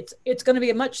 it's going to be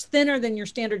a much thinner than your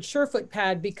standard Surefoot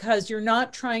pad, because you're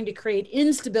not trying to create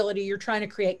instability, you're trying to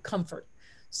create comfort.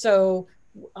 So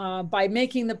by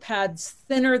making the pads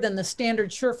thinner than the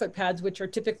standard Surefoot pads, which are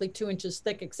typically 2 inches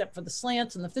thick, except for the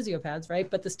slants and the physio pads, right?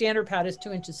 But the standard pad is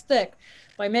 2 inches thick.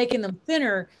 By making them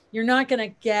thinner, you're not going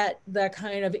to get the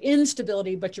kind of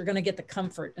instability, but you're going to get the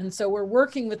comfort. And so we're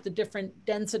working with the different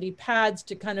density pads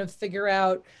to kind of figure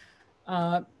out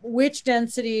which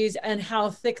densities and how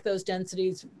thick those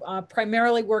densities,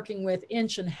 primarily working with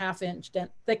 1.5 inch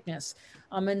thickness.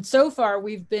 And so far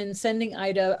we've been sending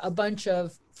Ida a bunch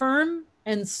of firm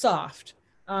and soft,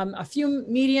 a few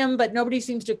medium, but nobody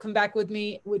seems to come back to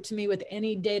me with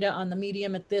any data on the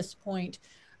medium at this point.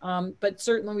 But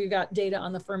certainly we've got data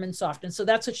on the firm and soft. And so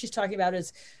that's what she's talking about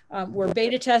is we're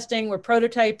beta testing, we're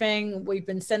prototyping. We've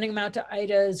been sending them out to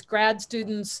Ida's grad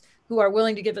students who are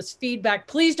willing to give us feedback.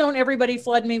 Please don't everybody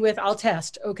flood me with, I'll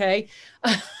test, okay?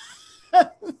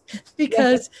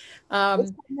 Because I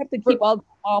have to keep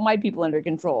all my people under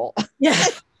control. Yeah.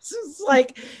 It's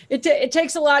like it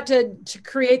takes a lot to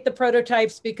create the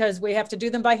prototypes, because we have to do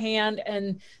them by hand,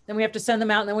 and then we have to send them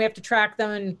out, and then we have to track them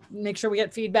and make sure we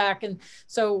get feedback. And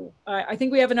so I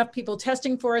think we have enough people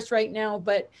testing for us right now,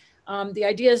 but the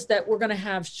idea is that we're going to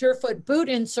have Surefoot boot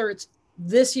inserts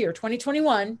this year,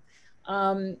 2021,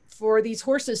 for these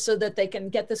horses so that they can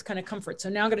get this kind of comfort. So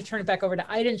now I'm going to turn it back over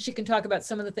to Ida, and she can talk about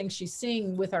some of the things she's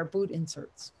seeing with our boot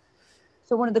inserts.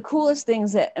 So one of the coolest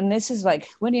things and this is like,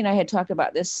 Wendy and I had talked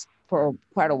about this for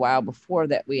quite a while before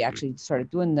that we actually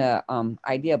started doing the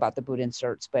idea about the boot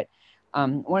inserts. But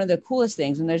one of the coolest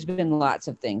things, and there's been lots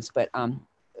of things, but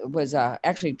was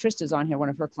actually Trista's on here, one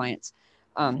of her clients.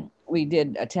 We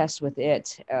did a test with a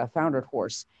foundered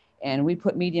horse, and we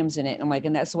put mediums in it. And I'm like,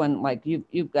 and that's when like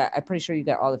you've got, I'm pretty sure you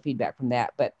got all the feedback from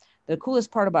that. But the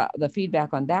coolest part about the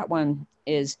feedback on that one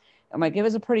is, I'm like, it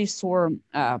was a pretty sore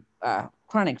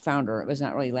chronic founder. It was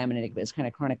not really laminitic, but it's kind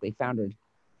of chronically foundered.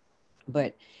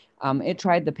 But it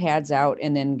tried the pads out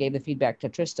and then gave the feedback to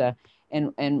Trista.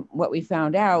 And what we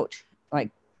found out,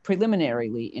 like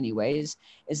preliminarily anyways,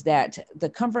 is that the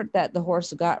comfort that the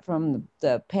horse got from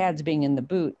the pads being in the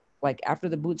boot, like after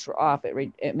the boots were off,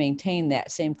 it maintained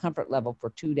that same comfort level for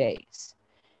 2 days.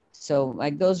 So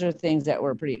like those are things that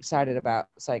we're pretty excited about.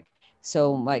 It's like,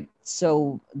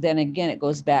 so then again, it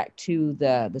goes back to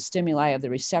the stimuli of the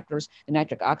receptors, the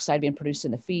nitric oxide being produced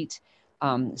in the feet.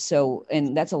 So,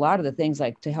 and that's a lot of the things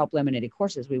like to help laminitic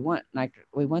horses. We want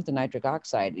the nitric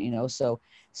oxide, you know, so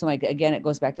like, again, it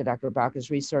goes back to Dr. Bauer's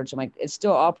research. I'm like, it's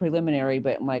still all preliminary,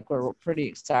 but I'm like, we're pretty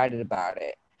excited about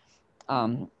it.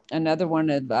 Another one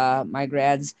of my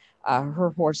grads, her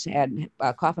horse had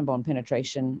coffin bone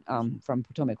penetration from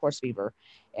Potomac horse fever,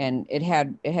 and it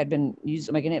had been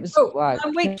used. Like, and it was.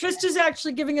 Wait, Trista's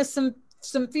actually giving us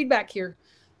some feedback here.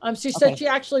 She said she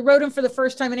actually rode him for the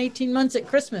first time in 18 months at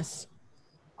Christmas.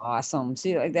 Awesome.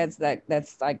 See, like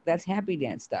that's happy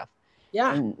dance stuff.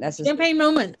 Yeah, and that's champagne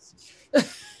moments.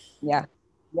 yeah.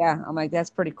 I'm like, that's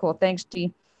pretty cool. Thanks,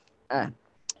 G.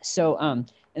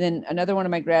 And then another one of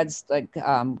my grads, like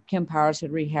Kim Powers,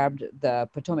 had rehabbed the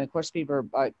Potomac horse fever,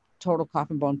 total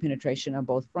coffin bone penetration on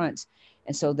both fronts.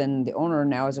 And so then the owner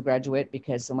now is a graduate,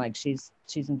 because I'm like, she's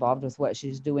involved with what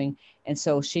she's doing. And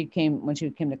so when she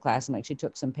came to class, I'm like, she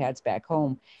took some pads back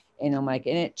home, and I'm like,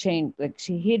 and it changed. Like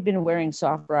he had been wearing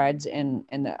soft rides and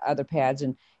the other pads,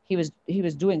 and he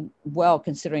was doing well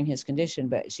considering his condition,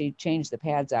 but she changed the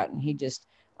pads out, and he just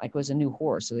like was a new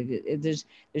horse. So there's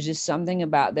just something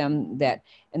about them that,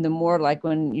 and the more like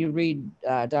when you read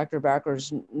Dr.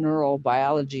 Bauer's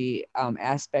neurobiology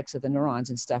aspects of the neurons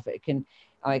and stuff, it can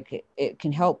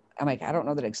help. I'm like, I don't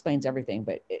know that it explains everything,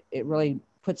 but it really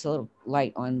puts a little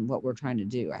light on what we're trying to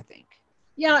do, I think.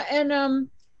 Yeah, and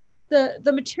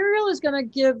the material is going to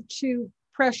give to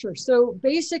pressure. So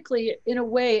basically, in a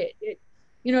way,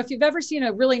 if you've ever seen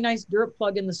a really nice dirt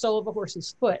plug in the sole of a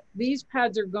horse's foot, these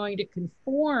pads are going to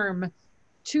conform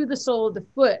to the sole of the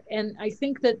foot. And I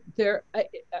think that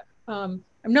I'm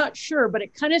not sure, but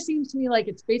it kind of seems to me like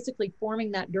it's basically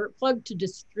forming that dirt plug to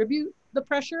distribute the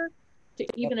pressure, to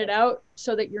even it out,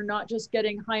 so that you're not just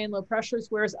getting high and low pressures,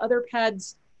 whereas other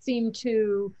pads seem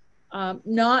to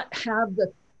not have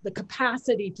the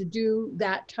capacity to do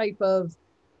that type of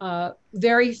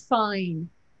very fine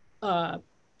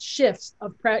shifts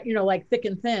of like thick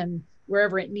and thin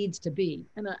wherever it needs to be.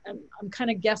 And I'm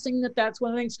kind of guessing that that's one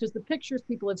of the things, because the pictures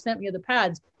people have sent me of the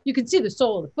pads, you can see the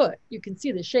sole of the foot, you can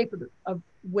see the shape of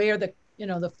where the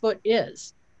foot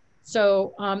is.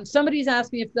 So somebody's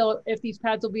asked me if these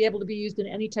pads will be able to be used in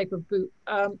any type of boot.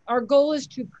 Our goal is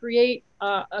to create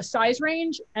a size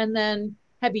range and then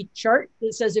have a chart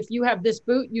that says, if you have this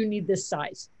boot, you need this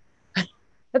size.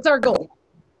 That's our goal.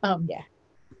 Yeah.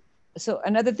 So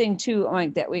another thing too,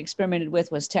 like that we experimented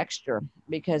with was texture,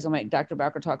 because I'm like, Dr.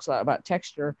 Bauer talks a lot about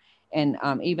texture, and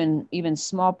even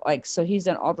small, like, so he's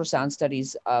done ultrasound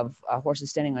studies of horses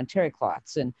standing on terry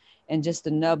cloths, and just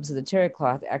the nubs of the terry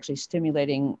cloth actually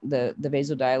stimulating the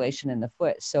vasodilation in the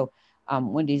foot. So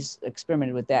Wendy's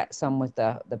experimented with that some with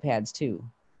the pads too.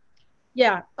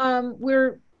 Yeah,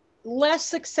 we're less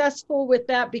successful with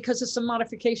that because of some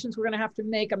modifications we're going to have to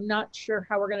make. I'm not sure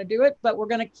how we're going to do it, but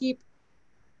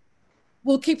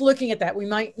we'll keep looking at that. We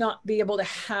might not be able to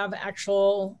have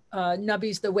actual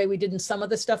nubbies the way we did in some of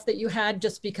the stuff that you had,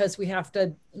 just because we have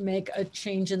to make a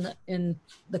change in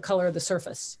the color of the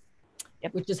surface,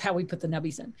 yep, which is how we put the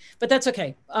nubbies in. But that's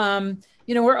okay.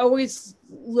 We're always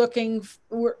looking.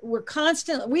 We're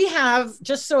constant. We have,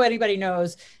 just so anybody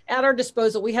knows, at our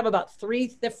disposal, we have about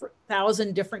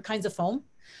 3,000 different kinds of foam.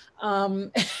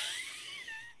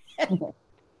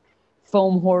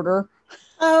 Foam hoarder.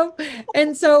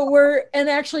 And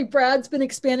actually Brad's been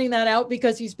expanding that out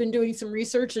because he's been doing some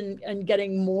research and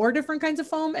getting more different kinds of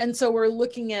foam. And so we're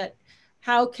looking at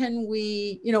how can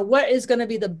we, what is going to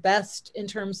be the best in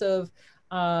terms of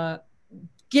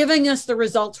giving us the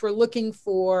results we're looking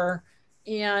for.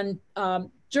 And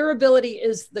durability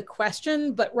is the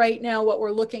question, but right now what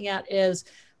we're looking at is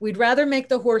we'd rather make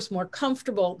the horse more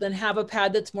comfortable than have a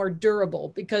pad that's more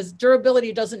durable, because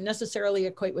durability doesn't necessarily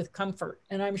equate with comfort.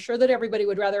 And I'm sure that everybody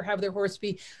would rather have their horse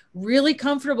be really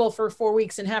comfortable for 4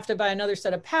 weeks and have to buy another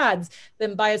set of pads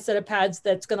than buy a set of pads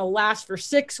that's going to last for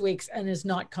 6 weeks and is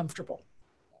not comfortable.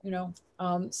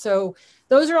 So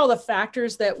those are all the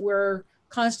factors that we're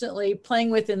constantly playing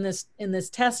with in this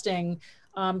testing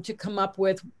to come up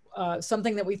with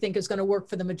something that we think is going to work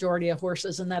for the majority of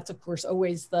horses. And that's, of course,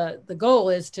 always the goal,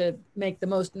 is to make the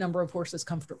most number of horses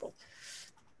comfortable.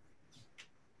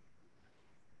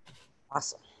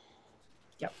 Awesome.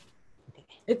 Yep.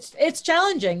 It's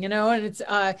challenging, you know, and it's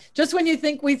just when you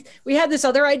think we had this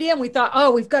other idea and we thought,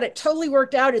 oh, we've got it totally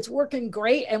worked out, it's working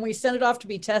great, and we sent it off to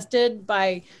be tested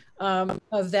by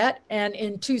a vet, and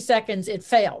in 2 seconds it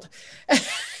failed.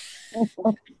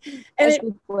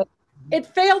 And it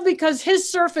failed because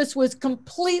his surface was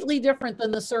completely different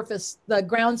than the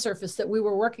ground surface that we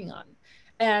were working on,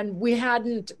 and we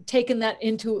hadn't taken that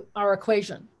into our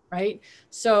equation, right?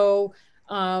 So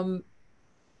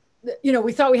you know,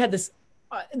 we thought we had this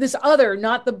other,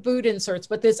 not the boot inserts,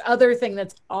 but this other thing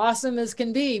that's awesome as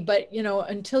can be. But, you know,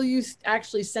 until you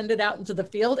actually send it out into the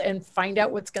field and find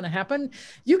out what's going to happen,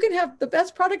 you can have the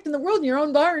best product in the world in your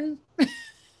own barn.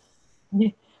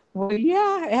 Well,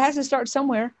 yeah, it has to start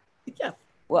somewhere. Yeah.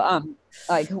 Well,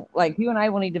 like you and I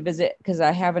will need to visit, because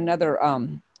I have another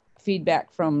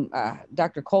feedback from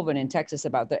Dr. Colvin in Texas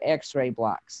about the X-ray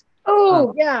blocks.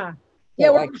 Oh, yeah. Yeah,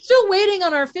 So, we're still waiting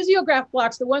on our physiograph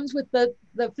blocks, the ones with the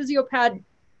PhysioPad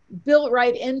built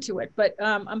right into it. But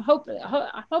I'm hoping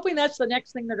that's the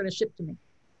next thing they're going to ship to me.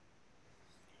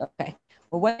 Okay.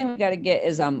 Well, one thing we got to get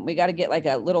is we got to get like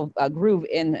a little groove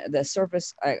in the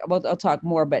surface. I'll talk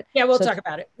more, but yeah, we'll talk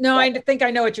about it. No, yeah. I think I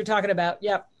know what you're talking about.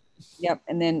 Yep. Yep.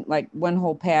 And then like one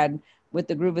whole pad with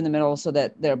the groove in the middle, so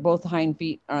that they're both hind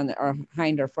feet are on or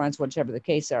hind or fronts, whichever the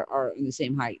case, are in the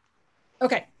same height.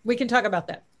 Okay, we can talk about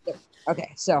that. Yep.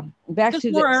 Okay, so back just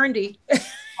to more R&D.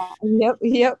 Yep.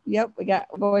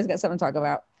 We've always got something to talk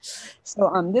about.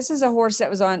 So this is a horse that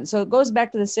was on. So it goes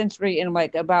back to the sensory and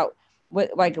like about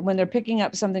what, like when they're picking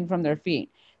up something from their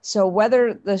feet. So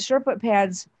whether the surefoot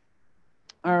pads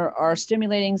are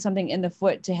stimulating something in the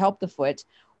foot to help the foot,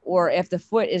 or if the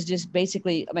foot is just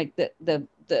basically like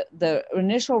the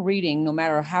initial reading, no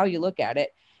matter how you look at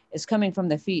it, is coming from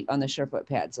the feet on the surefoot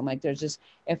pads. I'm like,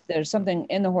 if there's something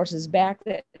in the horse's back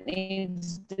that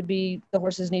needs to be, the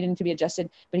horse is needing to be adjusted,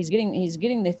 but he's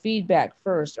getting the feedback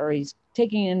first, or he's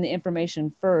taking in the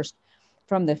information first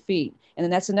from the feet. And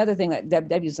then that's another thing that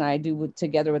Debbie's and I do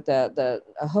together with the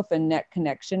hoof and neck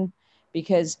connection,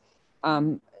 because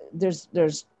there's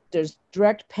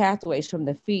direct pathways from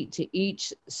the feet to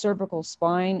each cervical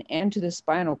spine and to the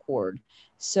spinal cord.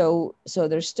 So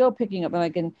they're still picking up.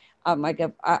 Like, and like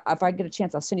if I get a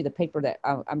chance, I'll send you the paper that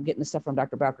I'm getting the stuff from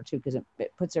Dr. Bowker too, because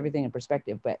it puts everything in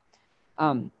perspective. But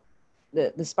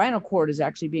the spinal cord is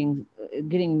actually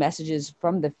getting messages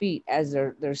from the feet as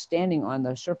they're standing on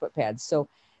the surefoot pads. So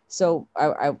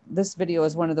this video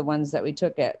is one of the ones that we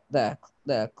took at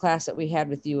the class that we had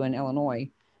with you in Illinois.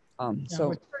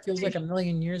 So it feels like a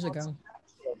million years ago.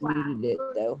 Needed it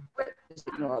though. Just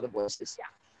ignore all the voices. Yeah.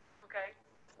 Okay.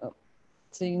 Oh.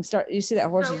 So you can start. You see that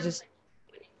horse is just.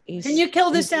 Can you kill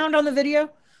the sound on the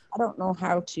video? I don't know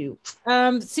how to.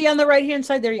 See on the right hand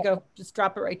side. There you go. Just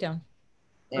drop it right down.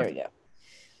 There we go.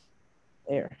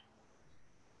 There.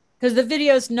 Because the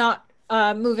video is not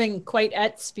moving quite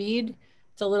at speed.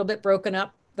 It's a little bit broken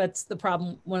up. That's the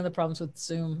problem. One of the problems with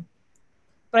Zoom.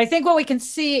 But I think what we can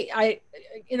see,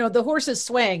 the horse is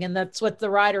swaying, and that's what the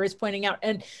rider is pointing out.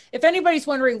 And if anybody's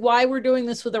wondering why we're doing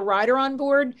this with a rider on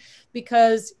board,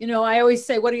 because, I always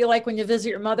say, what do you like when you visit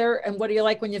your mother? And what do you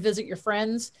like when you visit your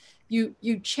friends? You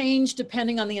change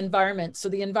depending on the environment. So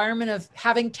the environment of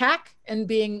having tack and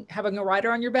having a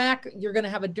rider on your back, you're going to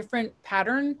have a different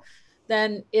pattern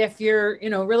than if you're,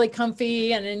 really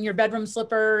comfy and in your bedroom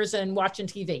slippers and watching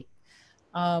TV.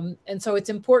 And so it's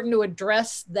important to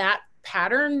address that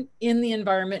pattern in the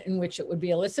environment in which it would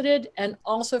be elicited, and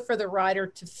also for the rider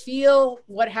to feel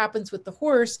what happens with the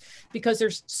horse, because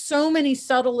there's so many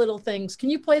subtle little things. Can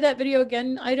you play that video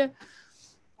again, Ida?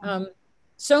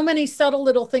 So many subtle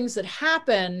little things that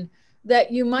happen that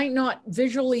you might not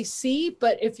visually see,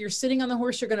 but if you're sitting on the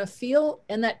horse, you're going to feel,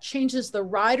 and that changes the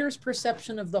rider's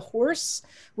perception of the horse,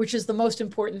 which is the most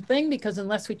important thing, because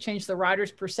unless we change the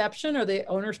rider's perception or the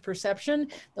owner's perception,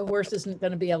 the horse isn't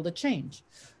going to be able to change.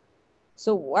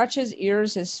 So watch his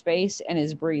ears, his face, and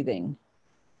his breathing.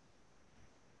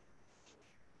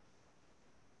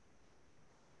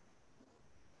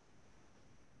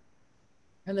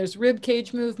 And there's rib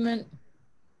cage movement.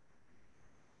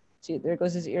 See, there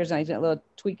goes his ears, and he's a little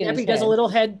tweak in his head. He does a little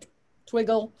head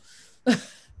twiggle.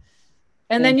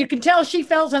 And then you can tell she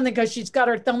felt something because she's got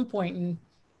her thumb pointing.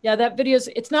 Yeah, that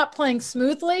it's not playing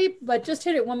smoothly, but just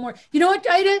hit it one more. You know what,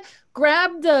 Ida?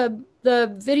 Grab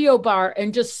the video bar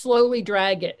and just slowly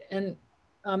drag it. And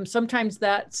sometimes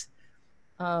that's,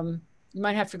 you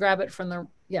might have to grab it from there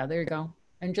you go.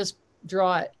 And just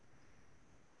draw it.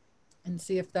 and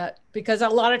see if that, because a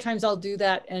lot of times I'll do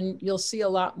that and you'll see a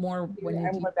lot more when you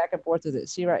I'm do. going back and forth with it.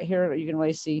 See right here, you can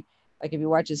really see, like if you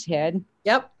watch his head.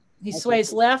 Yep. He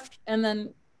sways left and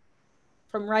then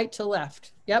from right to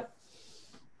left. Yep.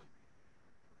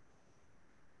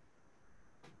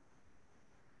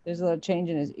 There's a little change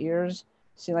in his ears.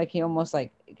 See, like he almost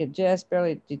like could just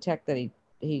barely detect that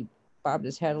he bobbed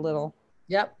his head a little.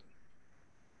 Yep.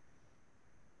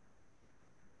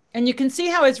 And you can see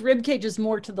how his rib cage is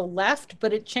more to the left,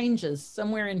 but it changes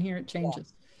somewhere in here. It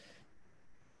changes.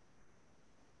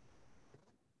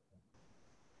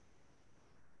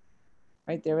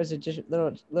 Right there was a just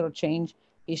little change.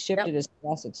 He shifted his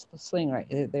thoracic sling right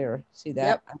there. See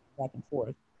that? Back and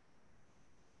forth.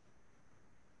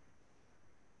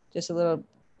 Just a little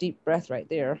deep breath right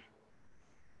there.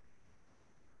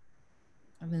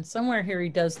 And then somewhere here he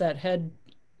does that head.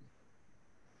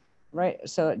 Right.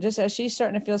 So just as she's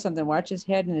starting to feel something, watch his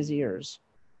head and his ears.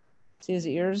 See his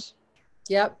ears?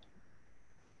 Yep.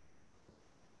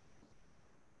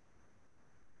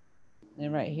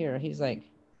 And right here, he's like.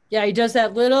 Yeah, he does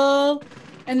that little,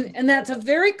 and that's a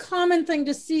very common thing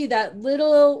to see, that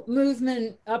little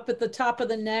movement up at the top of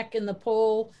the neck in the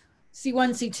pole,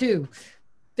 C1, C2.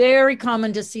 Very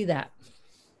common to see that.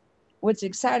 What's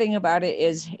exciting about it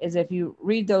is if you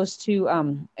read those two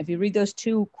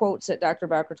quotes that Dr.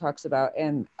 Bowker talks about,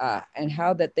 and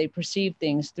how that they perceive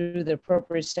things through the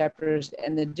proprioceptors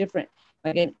and the different,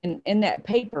 like in that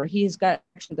paper, he's got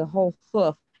actually the whole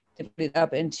hoof divided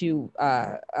up into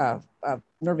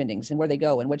nerve endings and where they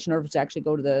go and which nerves actually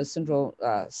go to the central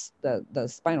the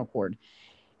spinal cord.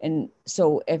 And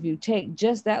so if you take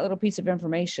just that little piece of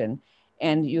information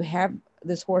and you have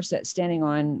this horse that's standing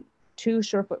on 2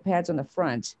 surefoot pads on the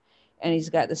front, and he's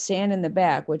got the sand in the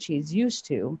back, which he's used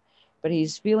to, but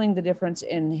he's feeling the difference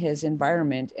in his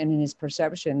environment and in his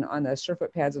perception on the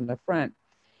surefoot pads on the front.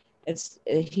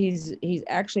 He's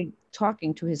actually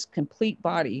talking to his complete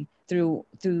body through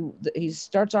he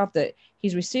starts off that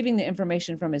he's receiving the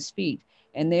information from his feet,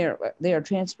 and they are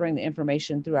transferring the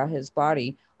information throughout his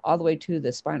body all the way to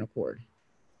the spinal cord.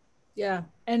 Yeah,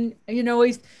 and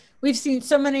we've seen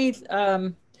so many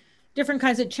different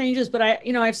kinds of changes, but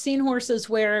I've seen horses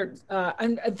where,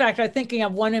 in fact, I'm thinking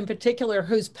of one in particular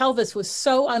whose pelvis was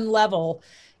so unlevel,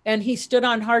 and he stood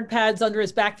on hard pads under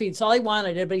his back feet. It's all he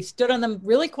wanted, but he stood on them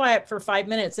really quiet for 5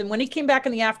 minutes. And when he came back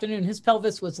in the afternoon, his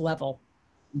pelvis was level,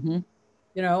 and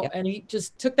he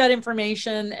just took that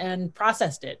information and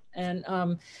processed it. And,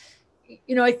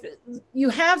 you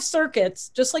have circuits,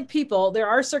 just like people, there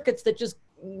are circuits that just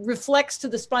reflects to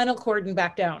the spinal cord and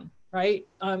back down, right?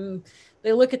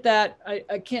 They look at that.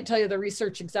 I can't tell you the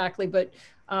research exactly, but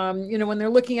when they're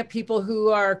looking at people who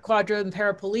are quadra and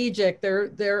paraplegic,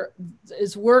 there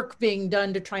is work being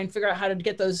done to try and figure out how to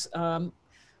get those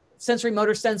sensory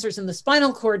motor sensors in the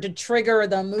spinal cord to trigger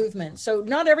the movement. So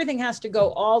not everything has to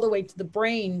go all the way to the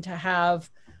brain to have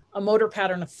a motor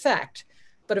pattern effect.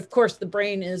 But of course, the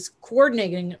brain is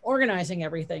coordinating and organizing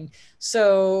everything.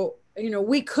 So,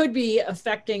 we could be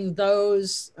affecting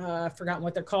those, I've forgotten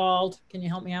what they're called. Can you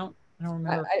help me out? I don't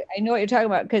remember. I know what you're talking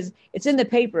about because it's in the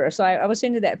paper. So I was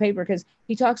into that paper because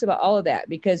he talks about all of that,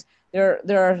 because there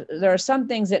are some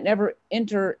things that never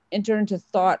enter into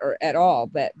thought or at all,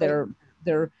 but they're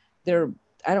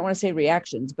I don't want to say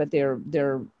reactions, but they're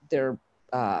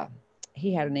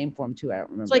he had a name for them too. I don't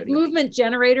remember. It's like movement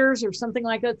generators or something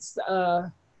like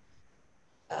that.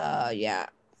 Yeah.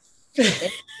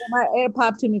 It'll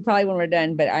pop to me probably when we're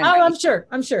done, but I'm sure.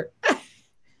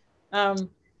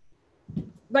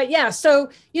 But yeah, so,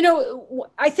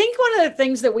 I think one of the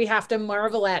things that we have to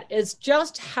marvel at is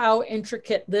just how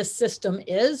intricate this system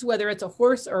is, whether it's a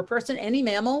horse or a person, any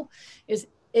mammal, is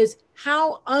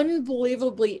how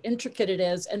unbelievably intricate it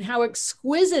is and how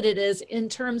exquisite it is in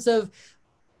terms of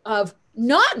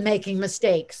not making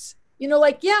mistakes. We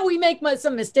make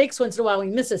some mistakes once in a while. We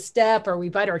miss a step or we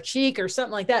bite our cheek or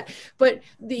something like that. But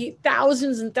the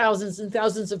thousands and thousands and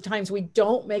thousands of times we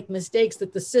don't make mistakes,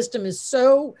 that the system is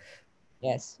so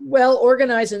well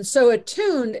organized and so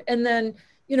attuned. And then,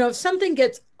 if something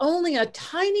gets only a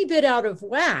tiny bit out of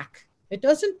whack, it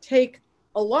doesn't take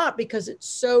a lot because it's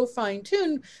so fine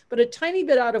tuned, but a tiny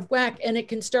bit out of whack, and it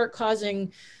can start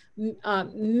causing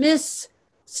missteps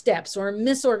or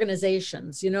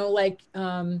misorganizations.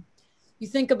 You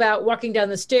think about walking down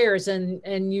the stairs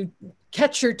and you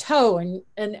catch your toe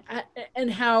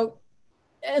and how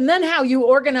you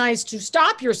organize to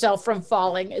stop yourself from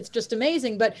falling. It's just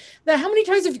amazing. But how many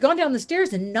times have you gone down the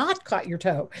stairs and not caught your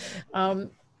toe?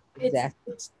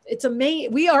 It's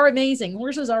amazing. We are amazing.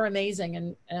 Horses are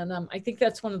amazing. And I think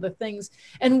that's one of the things,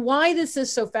 and why this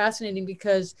is so fascinating,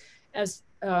 because as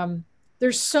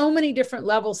There's so many different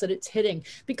levels that it's hitting,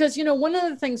 because, you know, one of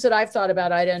the things that I've thought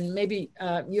about, Ida, and maybe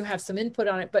you have some input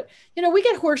on it, but, you know, we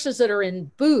get horses that are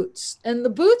in boots, and the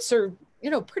boots are, you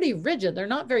know, pretty rigid. They're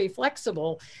not very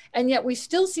flexible. And yet we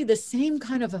still see the same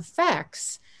kind of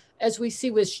effects as we see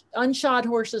with unshod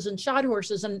horses and shod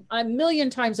horses. And a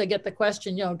million times I get the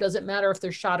question, you know, does it matter if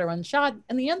they're shod or unshod?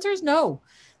 And the answer is no.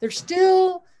 They're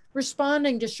still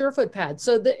responding to Surefoot pads.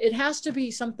 So it has to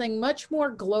be something much more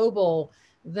global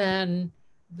than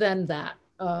that.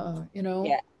 You know.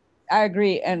 Yeah, I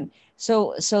agree. And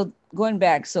so going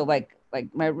back, so like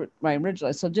my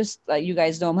original, so just like you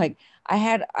guys know, I'm like, I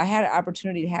had an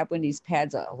opportunity to have one of these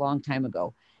pads a long time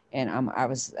ago, and I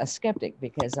was a skeptic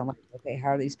because I'm like, okay, how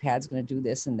are these pads going to do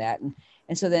this and that,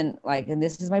 and so then like, and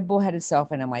this is my bullheaded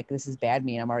self, and I'm like, this is bad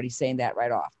me, and I'm already saying that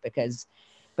right off because,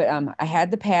 but I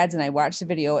had the pads and I watched the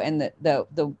video, and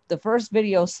the first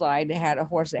video slide had a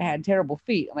horse that had terrible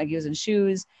feet. I'm like, he was in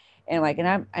shoes. And like, and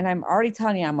I'm already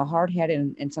telling you, I'm a hard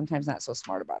headed and sometimes not so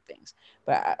smart about things.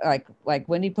 But like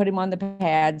Wendy put him on the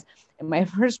pads, and my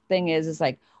first thing is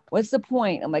like, what's the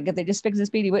point? I'm like, if they just fix his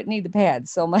feet, he wouldn't need the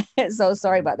pads. So so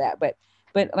sorry about that. But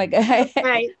like,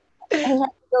 Right.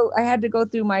 I had to go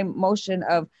through my motion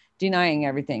of denying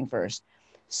everything first.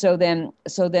 So then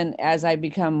as I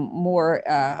become more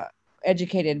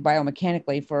educated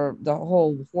biomechanically for the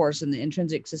whole horse and the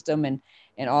intrinsic system and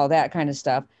all that kind of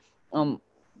stuff,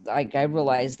 like I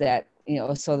realized that, you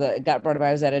know, so it got brought up.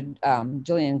 I was at a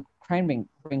Jillian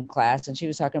Kreinring class, and she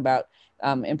was talking about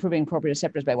improving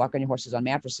proprioceptors by walking your horses on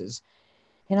mattresses.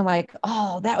 And I'm like,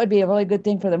 oh, that would be a really good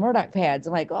thing for the Murdoch pads.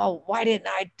 I'm like, oh, why didn't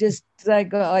I just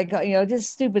like, you know,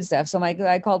 just stupid stuff. So I'm like,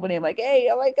 I called one day, I'm like, hey,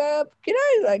 I'm like, can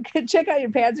I like check out your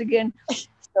pads again?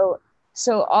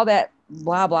 So all that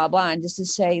blah, blah, blah. And just to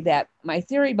say that my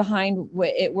theory behind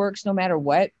it works no matter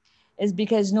what is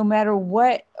because no matter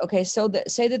what, okay, so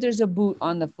say that there's a boot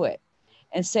on the foot,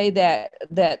 and say that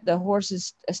the horse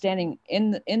is standing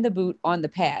in the boot on the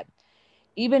pad.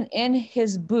 Even in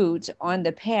his boot on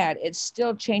the pad, it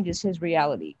still changes his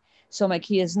reality. So like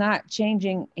he is not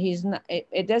changing, he's not,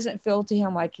 it doesn't feel to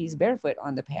him like he's barefoot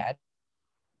on the pad.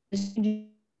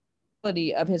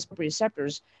 Of his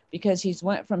proprioceptors, because he's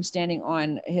went from standing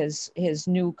on his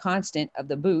new constant of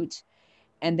the boot,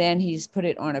 and then he's put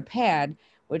it on a pad,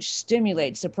 which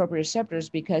stimulates the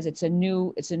proprioceptors because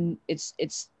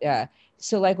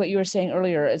so like what you were saying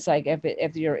earlier, it's like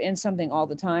if you're in something all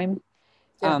the time,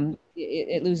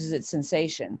 it loses its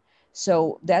sensation.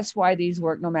 So that's why these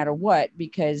work no matter what,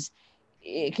 because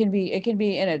it can be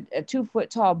in a 2 foot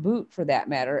tall boot for that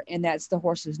matter, and that's the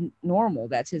horse's normal,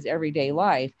 that's his everyday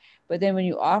life. But then when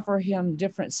you offer him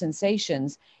different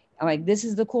sensations, I'm like, this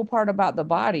is the cool part about the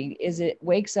body, is it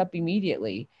wakes up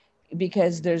immediately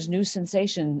because there's new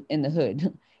sensation in the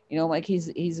hood. You know, like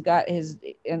he's got his,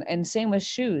 and same with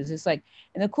shoes. It's like,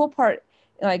 and the cool part,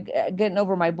 like getting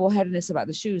over my bullheadedness about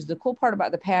the shoes, the cool part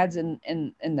about the pads and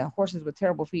the horses with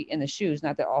terrible feet in the shoes,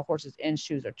 not that all horses in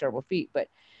shoes are terrible feet, but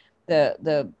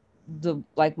the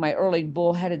like my early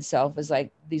bullheaded self is like,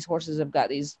 these horses have got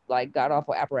these like god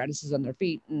awful apparatuses on their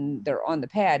feet and they're on the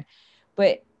pad,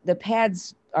 but the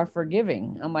pads are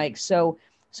forgiving. I'm like, so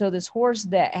this horse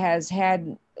that has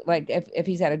had, like, if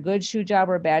he's had a good shoe job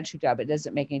or a bad shoe job, it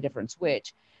doesn't make any difference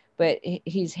which, but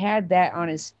he's had that on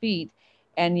his feet,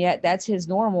 and yet that's his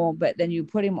normal. But then you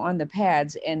put him on the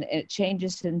pads and it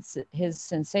changes his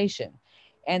sensation.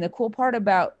 And the cool part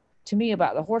to me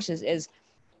about the horses is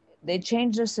they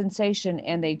change their sensation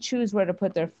and they choose where to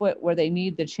put their foot where they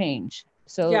need the change.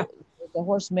 So the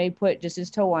horse may put just his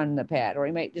toe on the pad, or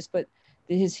he might just put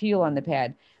his heel on the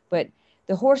pad, but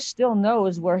the horse still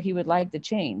knows where he would like the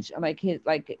change. I'm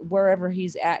like wherever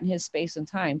he's at in his space and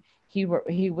time, he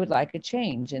would like a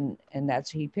change, and that's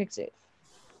he picks it.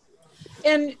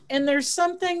 And there's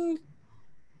something,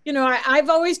 you know, I've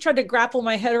always tried to grapple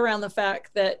my head around the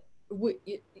fact that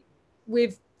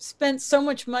we've spent so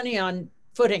much money on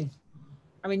footing.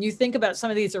 I mean, you think about some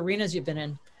of these arenas you've been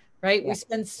in, right? Yeah. We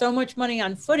spend so much money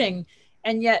on footing,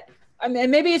 and yet, I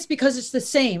mean, maybe it's because it's the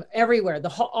same everywhere.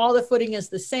 All the footing is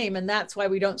the same, and that's why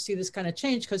we don't see this kind of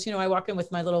change. Because, you know, I walk in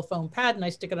with my little foam pad and I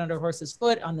stick it under a horse's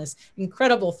foot on this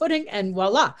incredible footing, and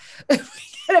voila, we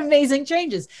get amazing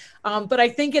changes. But I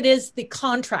think it is the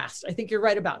contrast. I think you're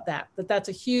right about that. That's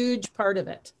a huge part of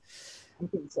it. I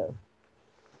think so.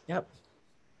 Yep.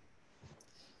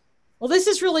 Well, this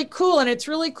is really cool, and it's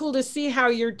really cool to see how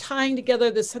you're tying together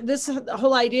this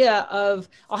whole idea of,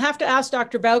 I'll have to ask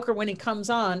Dr. Bowker when he comes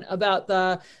on about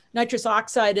the nitrous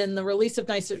oxide and the release of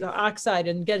nitrous oxide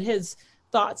and get his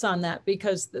thoughts on that,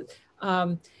 because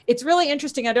it's really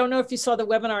interesting. I don't know if you saw the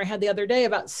webinar I had the other day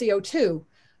about CO2,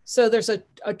 So there's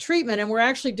a treatment, and we're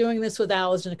actually doing this with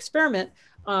Al as an experiment,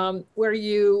 where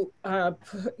you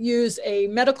use a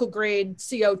medical grade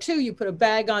CO2. You put a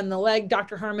bag on the leg.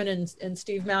 Dr. Harmon and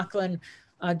Steve Macklin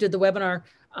did the webinar.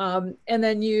 And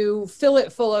then you fill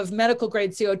it full of medical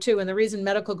grade CO2. And the reason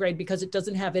medical grade, because it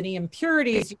doesn't have any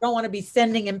impurities. You don't want to be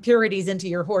sending impurities into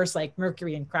your horse like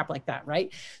mercury and crap like that,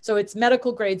 right? So it's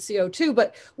medical grade CO2.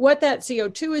 But what that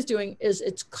CO2 is doing is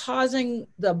it's causing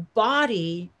the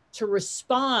body to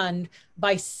respond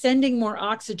by sending more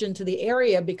oxygen to the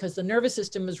area, because the nervous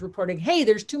system is reporting, hey,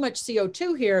 there's too much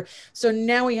CO2 here. So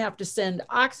now we have to send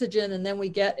oxygen, and then we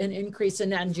get an increase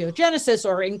in angiogenesis,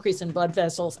 or increase in blood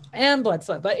vessels and blood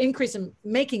flow, but increase in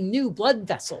making new blood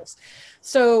vessels.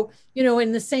 So, you know,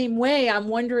 in the same way, I'm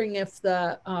wondering if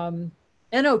the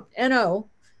NO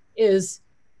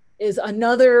is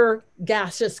another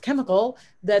gaseous chemical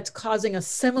that's causing a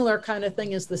similar kind of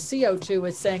thing as the CO2,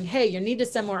 is saying, hey, you need to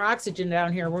send more oxygen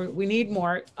down here. We need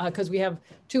more because we have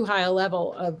too high a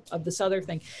level of this other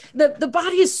thing. The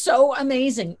body is so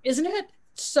amazing, isn't it?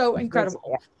 So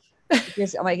incredible.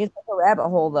 It's like, it's like a rabbit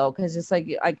hole though, because it's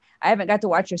like I haven't got to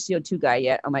watch your CO2 guy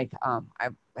yet. I'm like,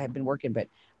 I've been working, but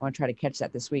I want to try to catch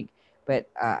that this week. But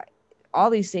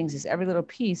all these things is every little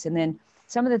piece, and then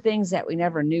some of the things that we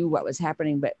never knew what was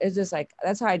happening, but it's just like,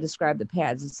 that's how I describe the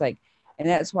pads. It's like, and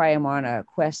that's why I'm on a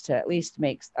quest to at least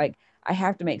make, like, I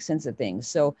have to make sense of things.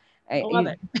 So I love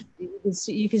it.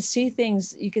 You can see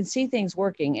things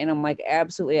working, and I'm like,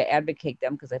 absolutely, I advocate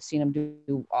them because I've seen them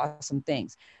do awesome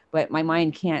things, but my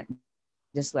mind can't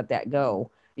just let that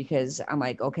go, because I'm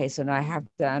like, okay, so now I have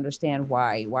to understand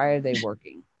why are they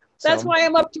working? That's why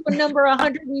I'm up to a number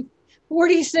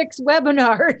 146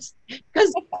 webinars.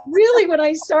 Because really, when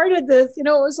I started this, you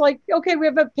know, it was like, okay, we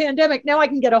have a pandemic. Now I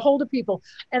can get a hold of people.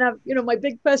 And I've, you know, my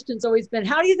big question's always been,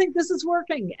 how do you think this is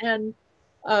working? And,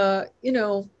 you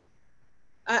know,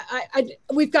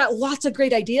 we've got lots of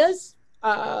great ideas.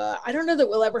 I don't know that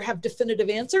we'll ever have definitive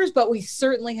answers, but we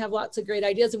certainly have lots of great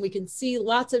ideas, and we can see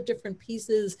lots of different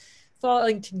pieces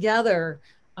falling together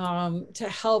to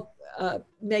help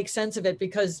make sense of it.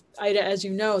 Because Ida, as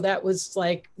you know, that was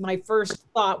like my first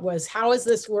thought was, how is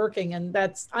this working? And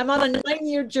I'm on a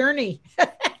 9-year journey.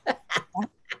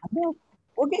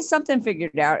 We'll get something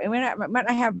figured out, and we might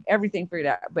not have everything figured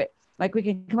out, but like we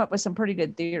can come up with some pretty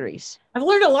good theories. I've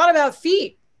learned a lot about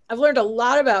feet.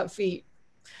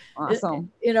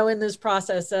 Awesome. You know, in this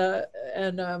process,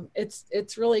 and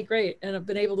it's really great, and I've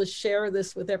been able to share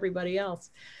this with everybody else.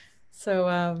 So,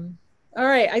 all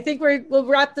right, I think we'll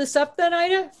wrap this up then,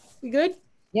 Ida. We good?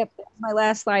 Yep, that's my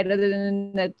last slide, other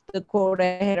than the quote I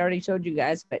had already showed you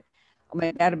guys. But I'm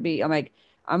like,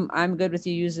 I'm good with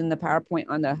you using the PowerPoint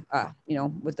on the you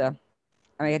know, with the.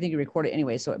 I think you record it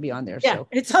anyway, so it'd be on there. Yeah, so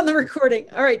it's on the recording.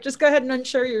 All right, just go ahead and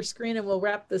unshare your screen, and we'll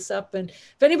wrap this up. And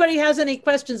if anybody has any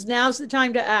questions, now's the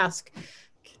time to ask.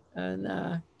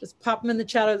 And just pop them in the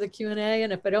chat or the Q&A.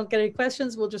 And if I don't get any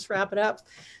questions, we'll just wrap it up.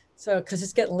 So, because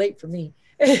it's getting late for me.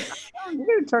 You're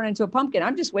gonna turn into a pumpkin.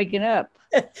 I'm just waking up.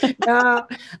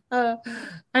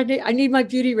 I need my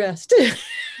beauty rest.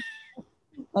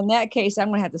 In that case, I'm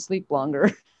gonna have to sleep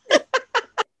longer.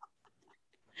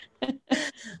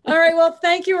 All right. Well,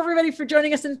 thank you everybody for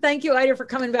joining us, and thank you, Ida, for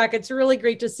coming back. It's really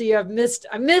great to see you. I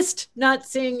missed not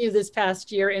seeing you this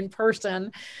past year in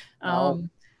person,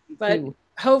 but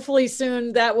hopefully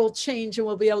soon that will change, and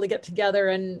we'll be able to get together.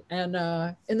 And in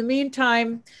the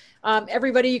meantime,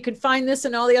 everybody, you can find this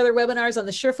and all the other webinars on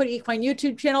the Surefoot Equine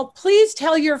YouTube channel. Please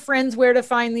tell your friends where to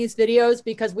find these videos,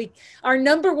 because our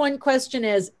number one question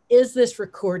is this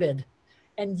recorded?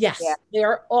 And yes, they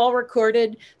are all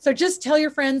recorded. So just tell your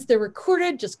friends they're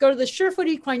recorded. Just go to the Surefoot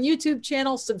Equine YouTube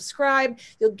channel, subscribe.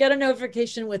 You'll get a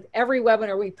notification with every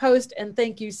webinar we post. And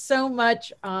thank you so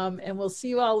much. And we'll see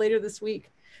you all later this week.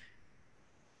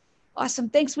 Awesome.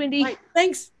 Thanks, Wendy. Right,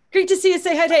 thanks. Great to see you.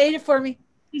 Say hi to Ada for me.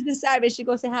 She's decided she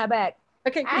goes say hi back.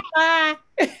 Okay. Bye.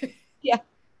 Yeah.